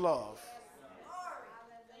of his love.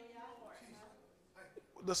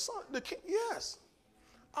 The Son, the King, yes.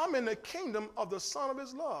 I'm in the kingdom of the Son of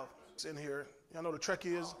his love. It's in here. Y'all know what a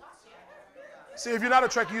Trekkie is? See, if you're not a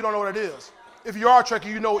Trekkie, you don't know what it is. If you are a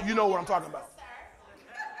Trekkie, you know what I'm talking about.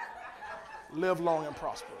 Live long and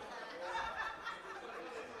prosper.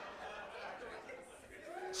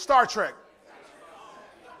 Star Trek.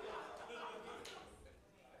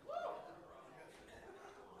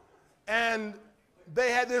 And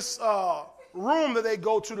they had this room that they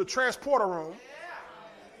go to, the transporter room.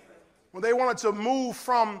 When they wanted to move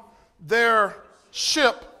from their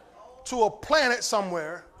ship to a planet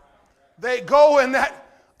somewhere, they go in that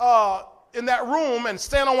room and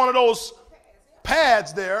stand on one of those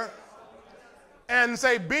pads there and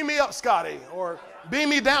say, "Beam me up, Scotty," or "Beam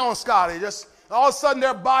me down, Scotty." Just all of a sudden,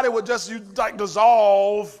 their body would just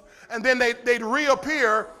dissolve, and then they'd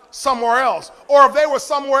reappear somewhere else. Or if they were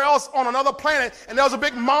somewhere else on another planet and there was a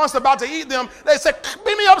big monster about to eat them, they said,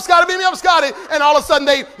 "Beam me up, Scotty, beam me up, Scotty." And all of a sudden,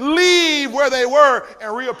 they leave where they were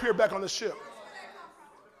and reappear back on the ship.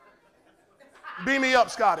 Beam me up,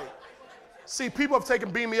 Scotty. See, people have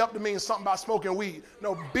taken beam me up to mean something about smoking weed.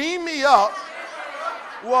 No, beam me up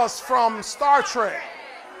was from Star Trek.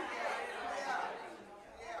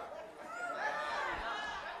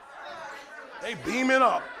 They beaming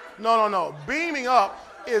up. No. Beaming up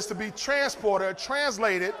is to be transported,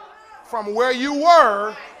 translated from where you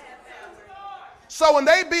were. So when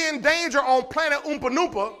they be in danger on planet Oompa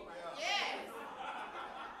Loompa,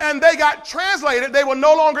 and they got translated, they were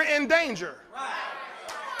no longer in danger.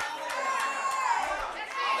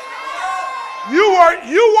 You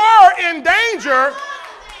were in danger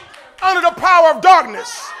under the power of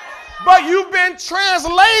darkness, but you've been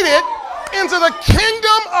translated into the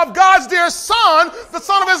kingdom of God's dear Son, the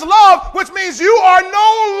Son of his love, which means you are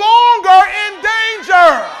no longer in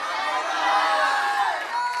danger.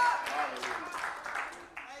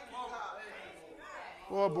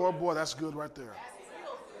 boy, that's good right there.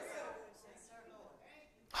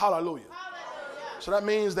 Hallelujah. So that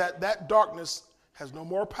means that darkness has no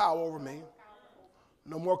more power over me,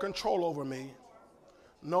 no more control over me,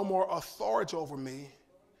 no more authority over me,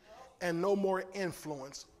 and no more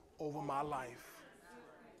influence over my life.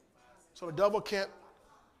 So the devil can't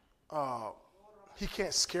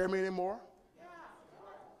scare me anymore.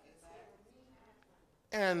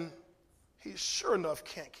 And he sure enough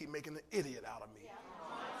can't keep making an idiot out of me.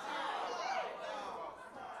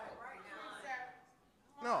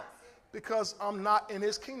 No, because I'm not in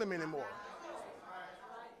his kingdom anymore.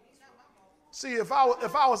 See, if I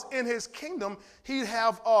was in his kingdom, he'd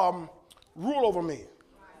have rule over me.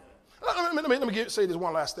 Let me say this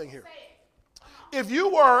one last thing here. If you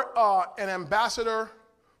were an ambassador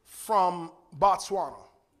from Botswana,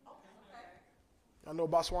 I know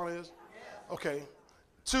what Botswana is? Okay.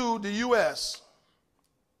 To the U.S.,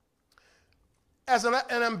 as an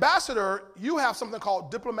ambassador, you have something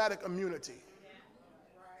called diplomatic immunity.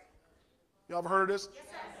 You ever heard of this? Yes,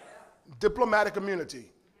 diplomatic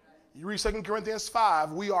immunity. You read 2 Corinthians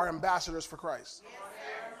 5, we are ambassadors for Christ. Yes,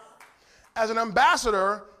 as an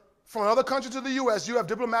ambassador from another country to the U.S., you have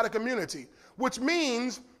diplomatic immunity, which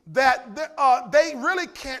means that they really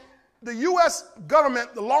can't, the U.S.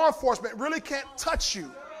 government, the law enforcement really can't touch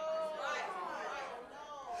you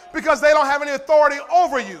because they don't have any authority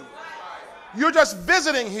over you. You're just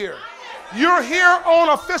visiting here. You're here on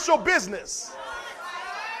official business.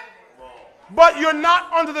 But you're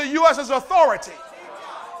not under the U.S.'s authority.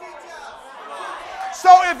 So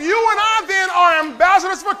if you and I then are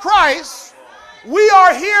ambassadors for Christ, we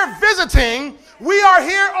are here visiting, we are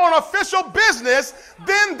here on official business,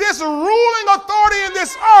 then this ruling authority in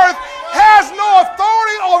this earth has no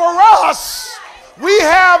authority over us. We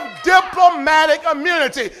have diplomatic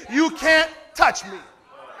immunity. You can't touch me.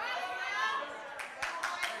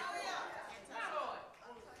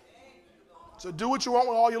 So do what you want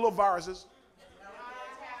with all your little viruses.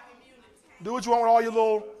 Do what you want with all your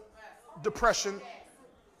little depression,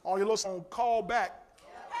 all your little call back.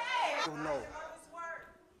 Oh, no.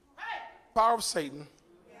 Power of Satan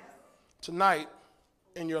tonight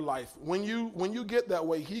in your life. When you get that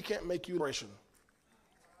way, he can't make you depression.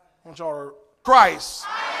 I want y'all to Christ.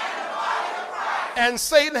 And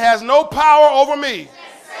Satan has no power over me.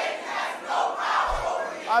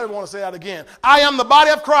 I didn't want to say that again. I am the body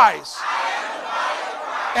of Christ.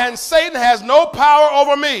 And Satan has no power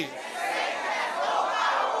over me.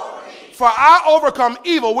 For I overcome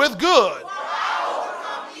evil with good.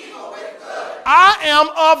 I am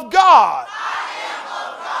of God.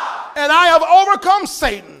 And I have overcome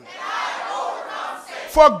Satan.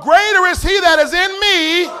 For greater is he that is in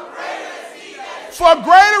me. For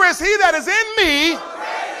greater is he that is in me.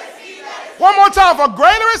 One more time. For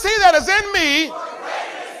greater is he that is in me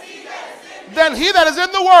than he that is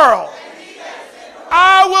in the world.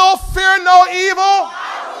 I will fear no evil.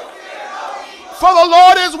 For the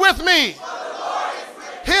Lord is with me.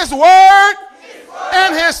 His word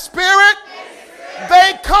and his spirit,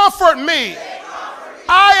 they comfort me.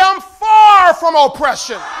 I am far from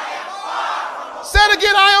oppression. Say it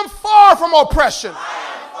again, I am far from oppression.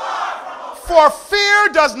 For fear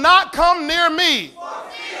does not come near me.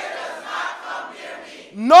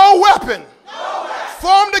 No weapon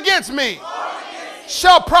formed against me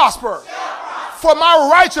shall prosper. For my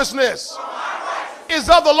righteousness is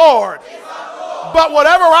of the Lord. But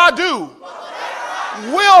whatever I do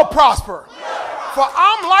will prosper. For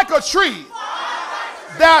I'm like a tree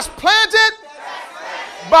that's planted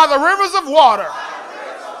by the rivers of water.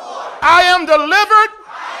 I am delivered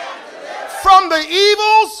from the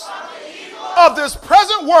evils of this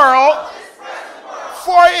present world.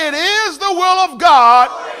 For it is the will of God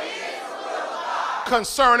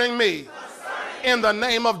concerning me. In the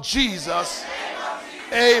name of Jesus.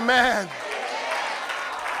 Amen.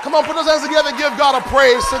 Come on, put those hands together and give God a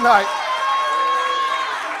praise tonight.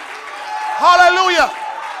 Hallelujah.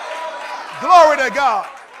 Glory to God.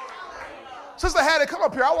 Sister Hattie, come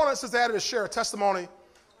up here. I want Sister Hattie to share a testimony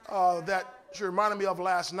that she reminded me of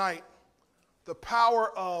last night. The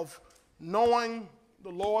power of knowing the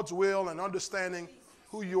Lord's will and understanding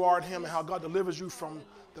who you are in him and how God delivers you from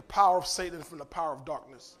the power of Satan and from the power of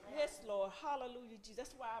darkness. Yes, Lord. Hallelujah, Jesus.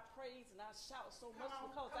 That's why I praise and I shout so much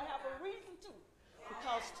because I have a reason to.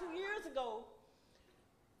 Because 2 years ago,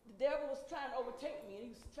 the devil was trying to overtake me, and he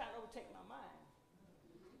was trying to overtake my mind.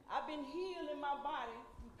 I've been healed in my body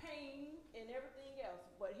from pain and everything else,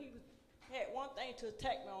 but he had one thing to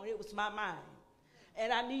attack me on. It was my mind,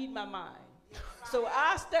 and I need my mind. So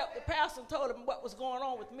I stepped the pastor and told him what was going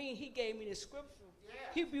on with me, and he gave me the scripture,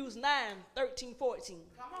 Hebrews 9:13-14.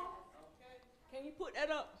 Come on. Can you put that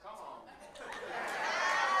up? Come on.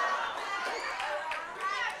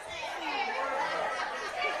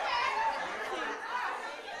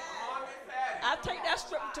 I take that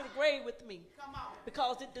scripture to the grave with me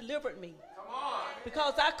because it delivered me.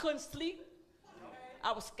 Because I couldn't sleep.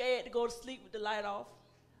 I was scared to go to sleep with the light off.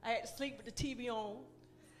 I had to sleep with the TV on,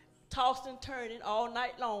 tossing and turning all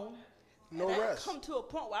night long. No and rest. I come to a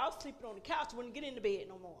point where I was sleeping on the couch, wouldn't get in the bed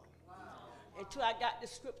no more. Until I got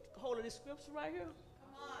this hold of this scripture right here.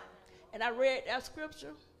 And I read that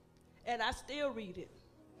scripture, and I still read it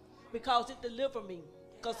because it delivered me.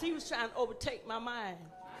 Because he was trying to overtake my mind.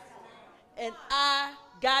 And I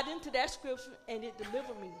got into that scripture, and it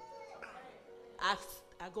delivered me. I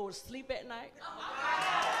go to sleep at night.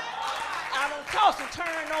 I don't toss and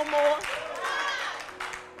turn no more.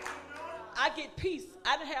 I get peace.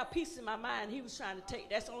 I didn't have peace in my mind. He was trying to take.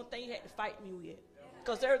 That's the only thing he had to fight me with.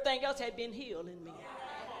 Because everything else had been healed in me.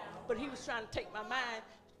 But he was trying to take my mind,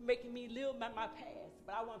 making me live by my past.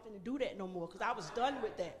 But I wasn't going to do that no more because I was done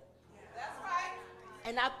with that. That's right.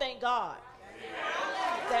 And I thank God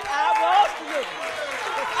that I was delivered.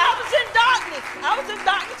 I was in darkness. I was in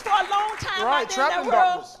darkness for a long time. Right, trapped in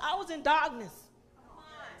darkness. I was in darkness.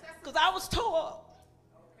 Because I was tore up.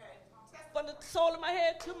 From the sole of my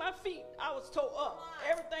head to my feet, I was tore up.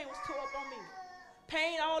 Everything was tore up on me.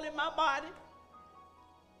 Pain all in my body.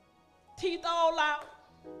 Teeth all out.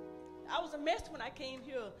 I was a mess when I came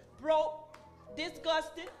here. Broke,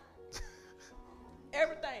 disgusted,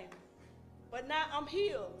 everything. But now I'm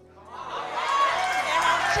healed. And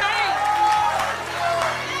I'm changed.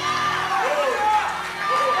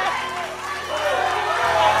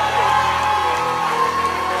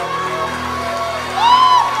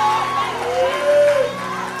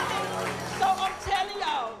 So I'm telling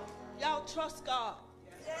y'all trust God.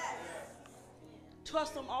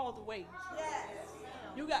 Trust him all the way.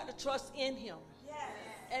 You got to trust in him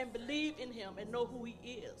and believe in him and know who he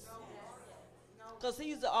is. Because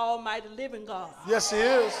he's the almighty living God. Yes, he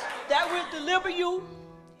is. That will deliver you,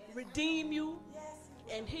 redeem you,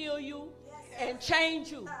 and heal you, and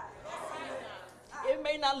change you. It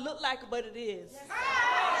may not look like it, but it is. It is.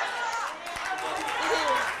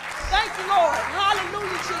 Thank you, Lord.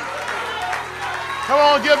 Hallelujah, Jesus. Come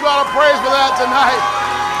on, give God a praise for that tonight.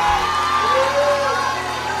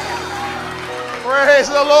 Praise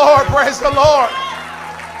the Lord. Praise the Lord.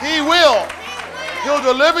 He will. He'll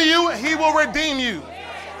deliver you. He will redeem you.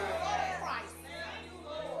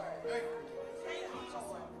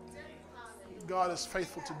 God is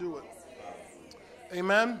faithful to do it.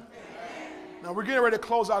 Amen. Now we're getting ready to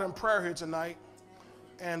close out in prayer here tonight,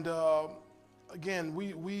 and again,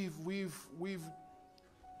 we've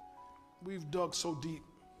dug so deep,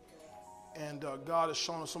 and God has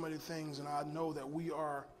shown us so many things, and I know that we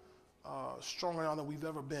are stronger now than we've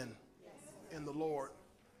ever been in the Lord.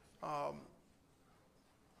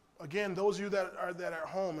 Again, those of you that are at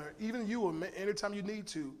home, or even you, anytime you need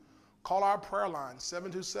to, call our prayer line,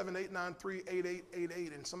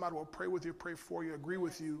 727-893-8888, and somebody will pray with you, pray for you, agree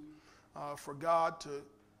with you for God to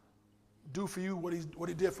do for you what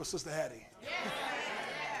he did for Sister Hattie.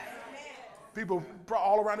 People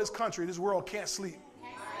all around this country, this world can't sleep.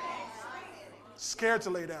 Scared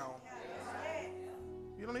to lay down.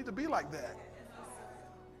 You don't need to be like that.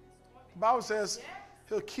 The Bible says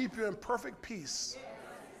he'll keep you in perfect peace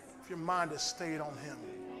if your mind is stayed on him.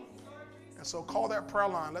 And so call that prayer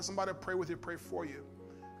line. Let somebody pray with you, pray for you.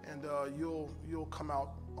 And you'll come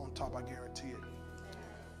out on top, I guarantee it.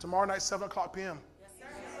 Tomorrow night, 7 o'clock p.m.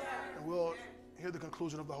 And we'll hear the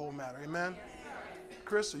conclusion of the whole matter. Amen?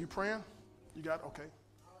 Chris, are you praying? You got it? Okay.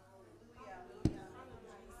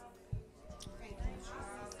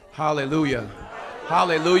 Hallelujah.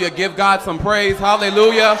 Hallelujah. Give God some praise.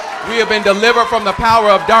 Hallelujah. We have been delivered from the power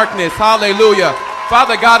of darkness. Hallelujah.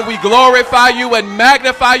 Father God, we glorify you and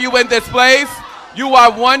magnify you in this place. You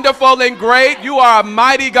are wonderful and great. You are a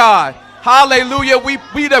mighty God. Hallelujah. We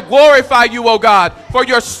glorify you, oh God, for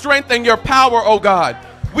your strength and your power, oh God.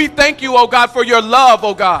 We thank you, oh God, for your love,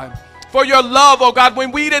 oh God. For your love, oh God,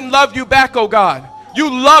 when we didn't love you back, oh God. You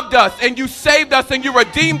loved us and you saved us and you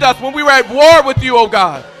redeemed us when we were at war with you, oh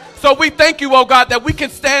God. So we thank you, oh God, that we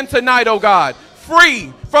can stand tonight, oh God,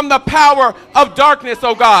 free from the power of darkness,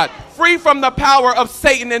 oh God. Free from the power of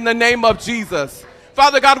Satan in the name of Jesus.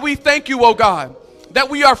 Father God, we thank you, oh God, that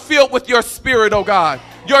we are filled with your spirit, oh God.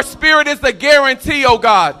 Your spirit is the guarantee, oh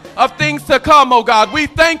God, of things to come, oh God. We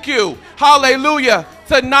thank you, hallelujah,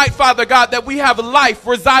 tonight, Father God, that we have life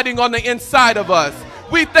residing on the inside of us.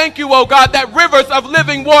 We thank you, oh God, that rivers of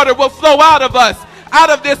living water will flow out of us,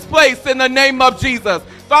 out of this place in the name of Jesus.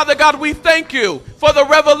 Father God, we thank you for the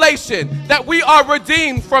revelation that we are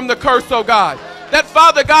redeemed from the curse, oh God. That,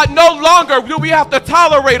 Father God, no longer do we have to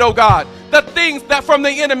tolerate, oh God, the things that from the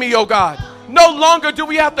enemy, oh God. No longer do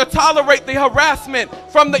we have to tolerate the harassment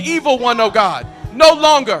from the evil one, oh God. No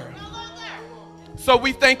longer. So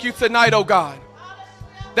we thank you tonight, oh God,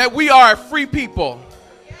 that we are a free people,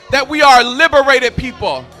 that we are a liberated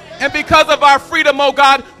people. And because of our freedom, oh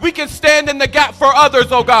God, we can stand in the gap for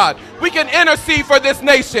others, oh God. We can intercede for this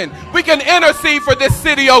nation. We can intercede for this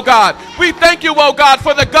city, oh God. We thank you, oh God,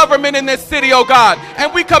 for the government in this city, oh God.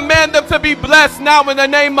 And we command them to be blessed now in the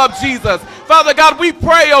name of Jesus. Father God, we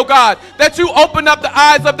pray, oh God, that you open up the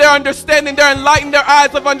eyes of their understanding, enlighten their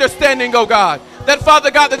eyes of understanding, oh God. That,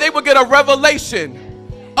 Father God, that they will get a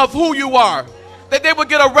revelation of who you are. That they will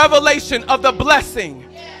get a revelation of the blessing,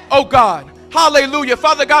 oh God. Hallelujah.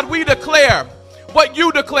 Father God, we declare what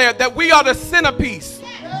you declared, that we are the centerpiece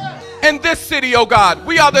in this city, oh God.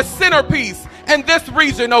 We are the centerpiece in this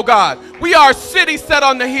region, oh God. We are a city set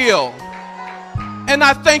on the hill. And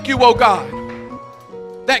I thank you, oh God,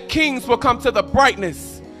 that kings will come to the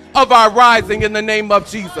brightness of our rising in the name of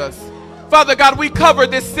Jesus. Father God, we cover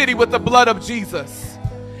this city with the blood of Jesus.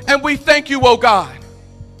 And we thank you, oh God,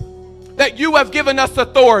 that you have given us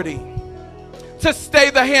authority to stay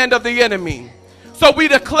the hand of the enemy. So we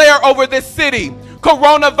declare over this city,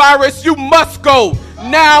 coronavirus, you must go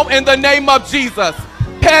now in the name of Jesus.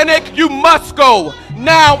 Panic, you must go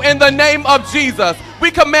now in the name of Jesus. We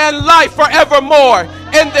command life forevermore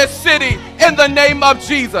in this city in the name of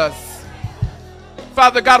Jesus.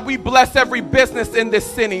 Father God, we bless every business in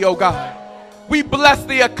this city, oh God. We bless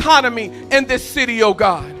the economy in this city, oh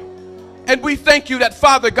God. And we thank you that,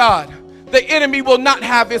 Father God, the enemy will not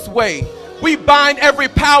have his way. We bind every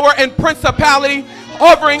power and principality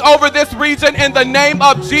hovering over this region in the name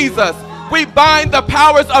of Jesus. We bind the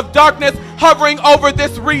powers of darkness hovering over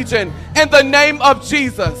this region in the name of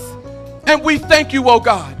Jesus. And we thank you, oh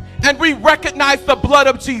God, and we recognize the blood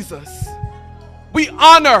of Jesus. We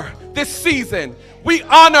honor this season. We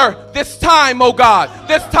honor this time, oh God,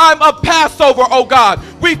 this time of Passover, oh God.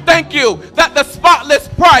 We thank you that the spotless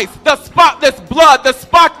price, the spotless blood, the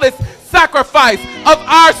spotless sacrifice of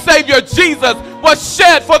our Savior Jesus was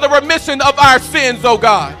shed for the remission of our sins, oh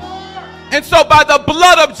God. And so by the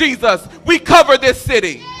blood of Jesus, we cover this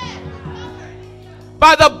city.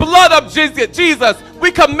 By the blood of Jesus,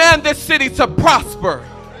 we command this city to prosper.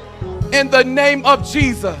 In the name of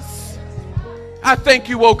Jesus, I thank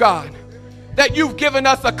you, oh God, that you've given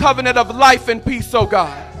us a covenant of life and peace, oh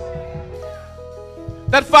God.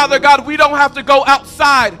 That, Father God, we don't have to go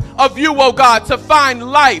outside of you, oh God, to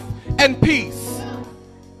find life and peace.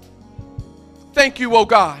 Thank you, oh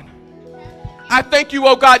God. I thank you,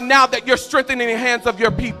 oh God, now that you're strengthening the hands of your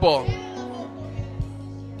people.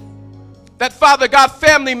 That, Father God,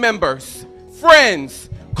 family members, friends,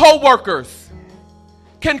 co-workers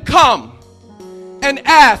can come and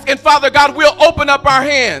ask. And, Father God, we'll open up our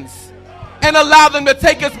hands and allow them to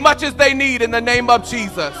take as much as they need in the name of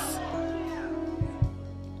Jesus.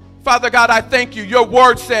 Father God, I thank you. Your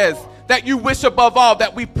word says that you wish above all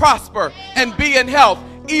that we prosper and be in health,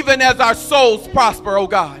 even as our souls prosper, oh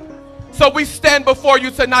God. So we stand before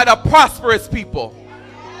you tonight, a prosperous people,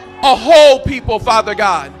 a whole people, Father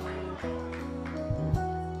God.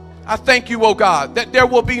 I thank you, oh God, that there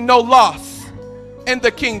will be no loss in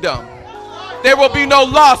the kingdom. There will be no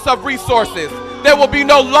loss of resources. There will be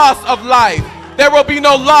no loss of life. There will be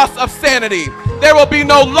no loss of sanity. There will be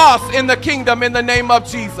no loss in the kingdom in the name of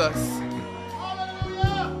Jesus.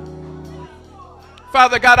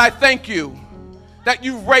 Father God, I thank you that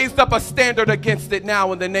you've raised up a standard against it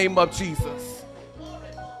now in the name of Jesus.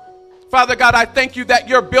 Father God, I thank you that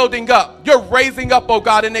you're building up, you're raising up, oh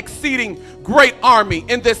God, an exceeding great army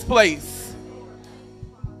in this place.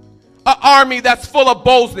 An army that's full of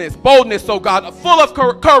boldness, oh God, full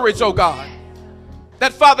of courage, oh God.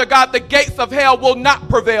 That, Father God, the gates of hell will not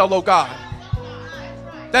prevail, oh God.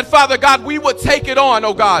 That, Father God, we would take it on,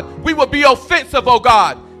 oh God. We would be offensive, oh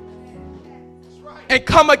God, and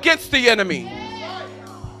come against the enemy.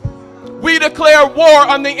 We declare war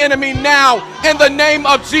on the enemy now in the name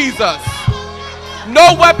of Jesus.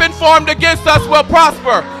 No weapon formed against us will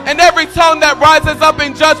prosper, and every tongue that rises up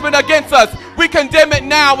in judgment against us, we condemn it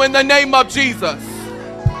now in the name of Jesus.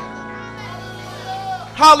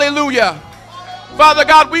 Hallelujah. Father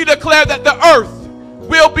God, we declare that the earth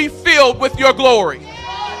will be filled with your glory.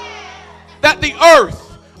 That the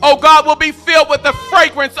earth, oh God, will be filled with the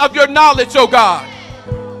fragrance of your knowledge, oh God.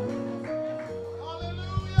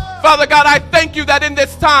 Father God, I thank you that in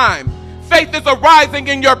this time, faith is arising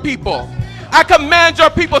in your people. I command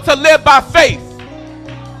your people to live by faith.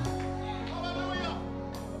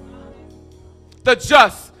 The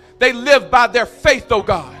just, they live by their faith, oh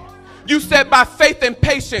God. You said by faith and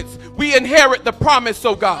patience, we inherit the promise,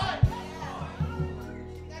 oh God.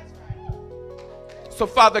 So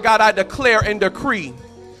Father God, I declare and decree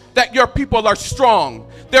that your people are strong.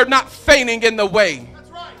 They're not fainting in the way.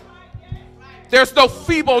 There's no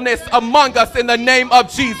feebleness among us in the name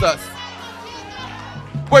of Jesus.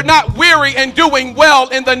 We're not weary and doing well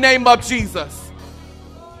in the name of Jesus.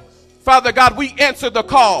 Father God, we answer the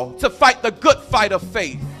call to fight the good fight of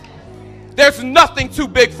faith. There's nothing too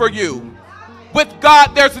big for you. With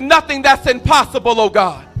God, there's nothing that's impossible, oh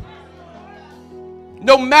God.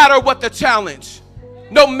 No matter what the challenge,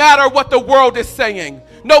 no matter what the world is saying,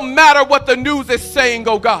 no matter what the news is saying,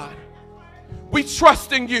 oh God, we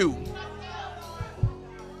trust in you.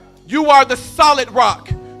 You are the solid rock.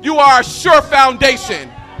 You are a sure foundation.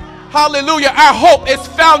 Hallelujah. Our hope is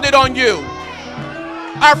founded on you.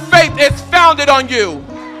 Our faith is founded on you.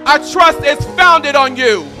 Our trust is founded on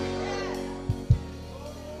you.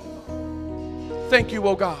 Thank you,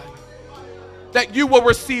 oh God, that you will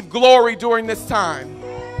receive glory during this time.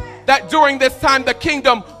 That during this time the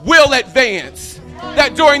kingdom will advance.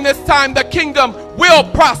 That during this time the kingdom will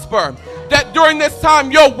prosper. That during this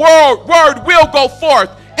time your word will go forth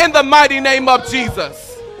in the mighty name of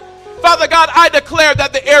Jesus. Father God, I declare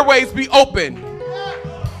that the airways be open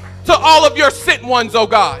to all of your sent ones, oh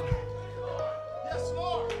God.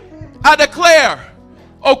 I declare,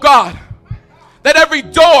 oh God, that every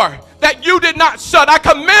door that you did not shut, I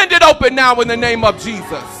command it open now in the name of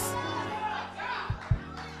Jesus.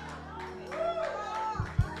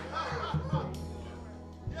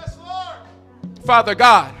 Father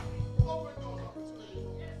God,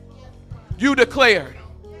 you declared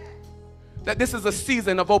that this is a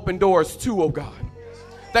season of open doors too, oh God.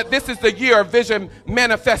 That this is the year of vision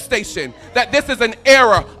manifestation. That this is an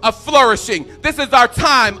era of flourishing. This is our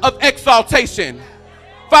time of exaltation.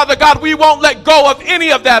 Father God, we won't let go of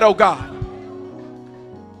any of that, oh God.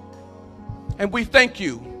 And we thank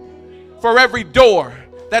you for every door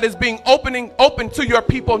that is being open to your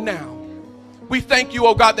people now. We thank you,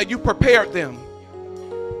 oh God, that you prepared them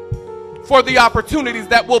for the opportunities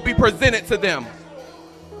that will be presented to them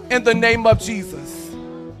in the name of Jesus.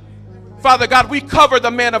 Father God, we cover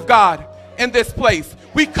the man of God in this place.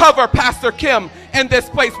 We cover Pastor Kim in this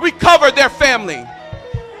place. We cover their family.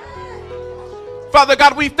 Father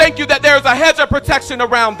God, we thank you that there is a hedge of protection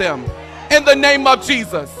around them in the name of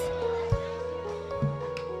Jesus.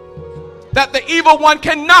 That the evil one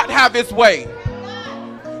cannot have his way.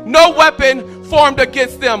 No weapon formed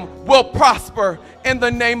against them will prosper in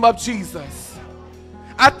the name of Jesus.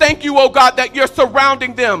 I thank you, oh God, that you're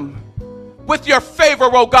surrounding them with your favor,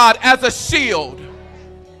 oh God, as a shield.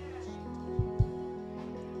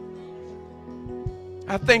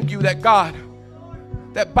 I thank you that God,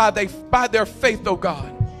 that by their faith, oh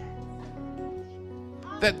God,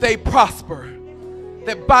 that they prosper.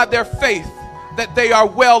 That by their faith, that they are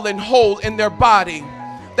well and whole in their body.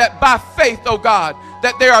 That by faith, oh God,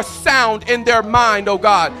 that they are sound in their mind, oh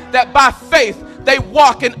God. That by faith, they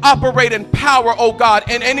walk and operate in power, oh God,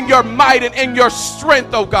 and in your might and in your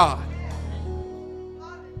strength, oh God.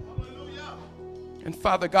 And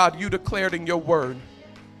Father God, you declared in your word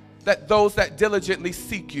that those that diligently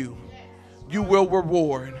seek you, you will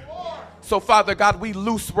reward. So Father God, we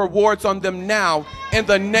loose rewards on them now in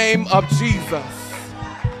the name of Jesus.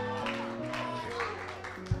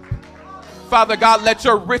 Father God, let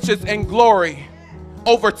your riches and glory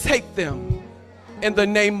overtake them in the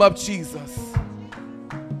name of Jesus.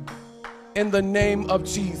 In the name of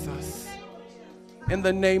Jesus. In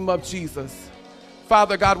the name of Jesus.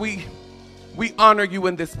 Father God, we honor you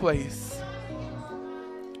in this place.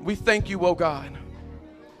 We thank you, oh God,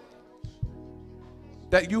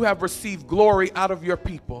 that you have received glory out of your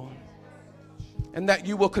people and that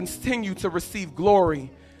you will continue to receive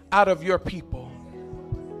glory out of your people.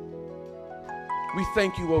 We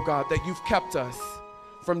thank you, oh God, that you've kept us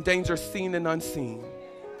from danger seen and unseen.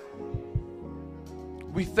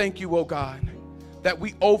 We thank you, oh God, that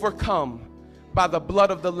we overcome by the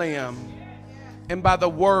blood of the Lamb and by the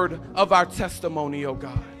word of our testimony, oh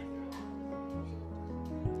God.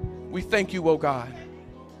 We thank you, oh God,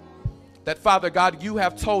 that Father God, you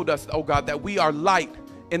have told us, oh God, that we are light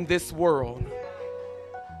in this world.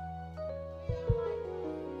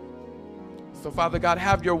 So Father God,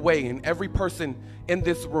 have your way in every person in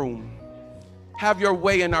this room. Have your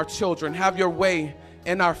way in our children. Have your way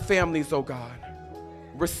in our families, oh God.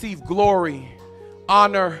 Receive glory,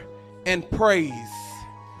 honor, and praise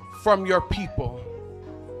from your people.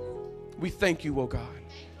 We thank you, oh God,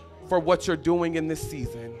 for what you're doing in this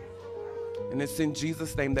season. And it's in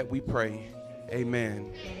Jesus' name that we pray.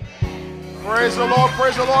 Amen. Praise the Lord,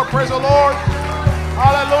 praise the Lord, praise the Lord.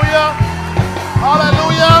 Hallelujah.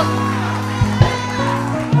 Hallelujah.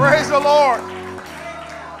 Praise the Lord.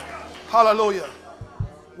 Hallelujah.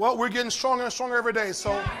 Well, we're getting stronger and stronger every day.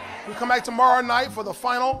 So we come back tomorrow night for the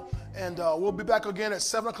final, and we'll be back again at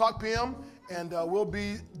 7 o'clock p.m., and we'll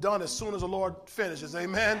be done as soon as the Lord finishes.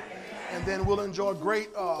 Amen. And then we'll enjoy a great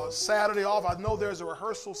Saturday off. I know there's a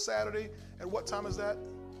rehearsal Saturday. At what time is that?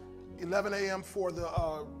 11 a.m. for the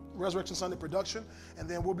Resurrection Sunday production. And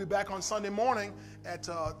then we'll be back on Sunday morning at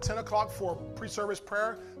 10 o'clock for pre-service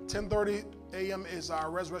prayer. 10:30 a.m. is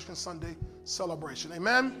our Resurrection Sunday celebration.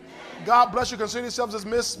 Amen. God bless you. Consider yourselves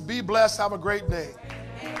dismissed. Be blessed. Have a great day.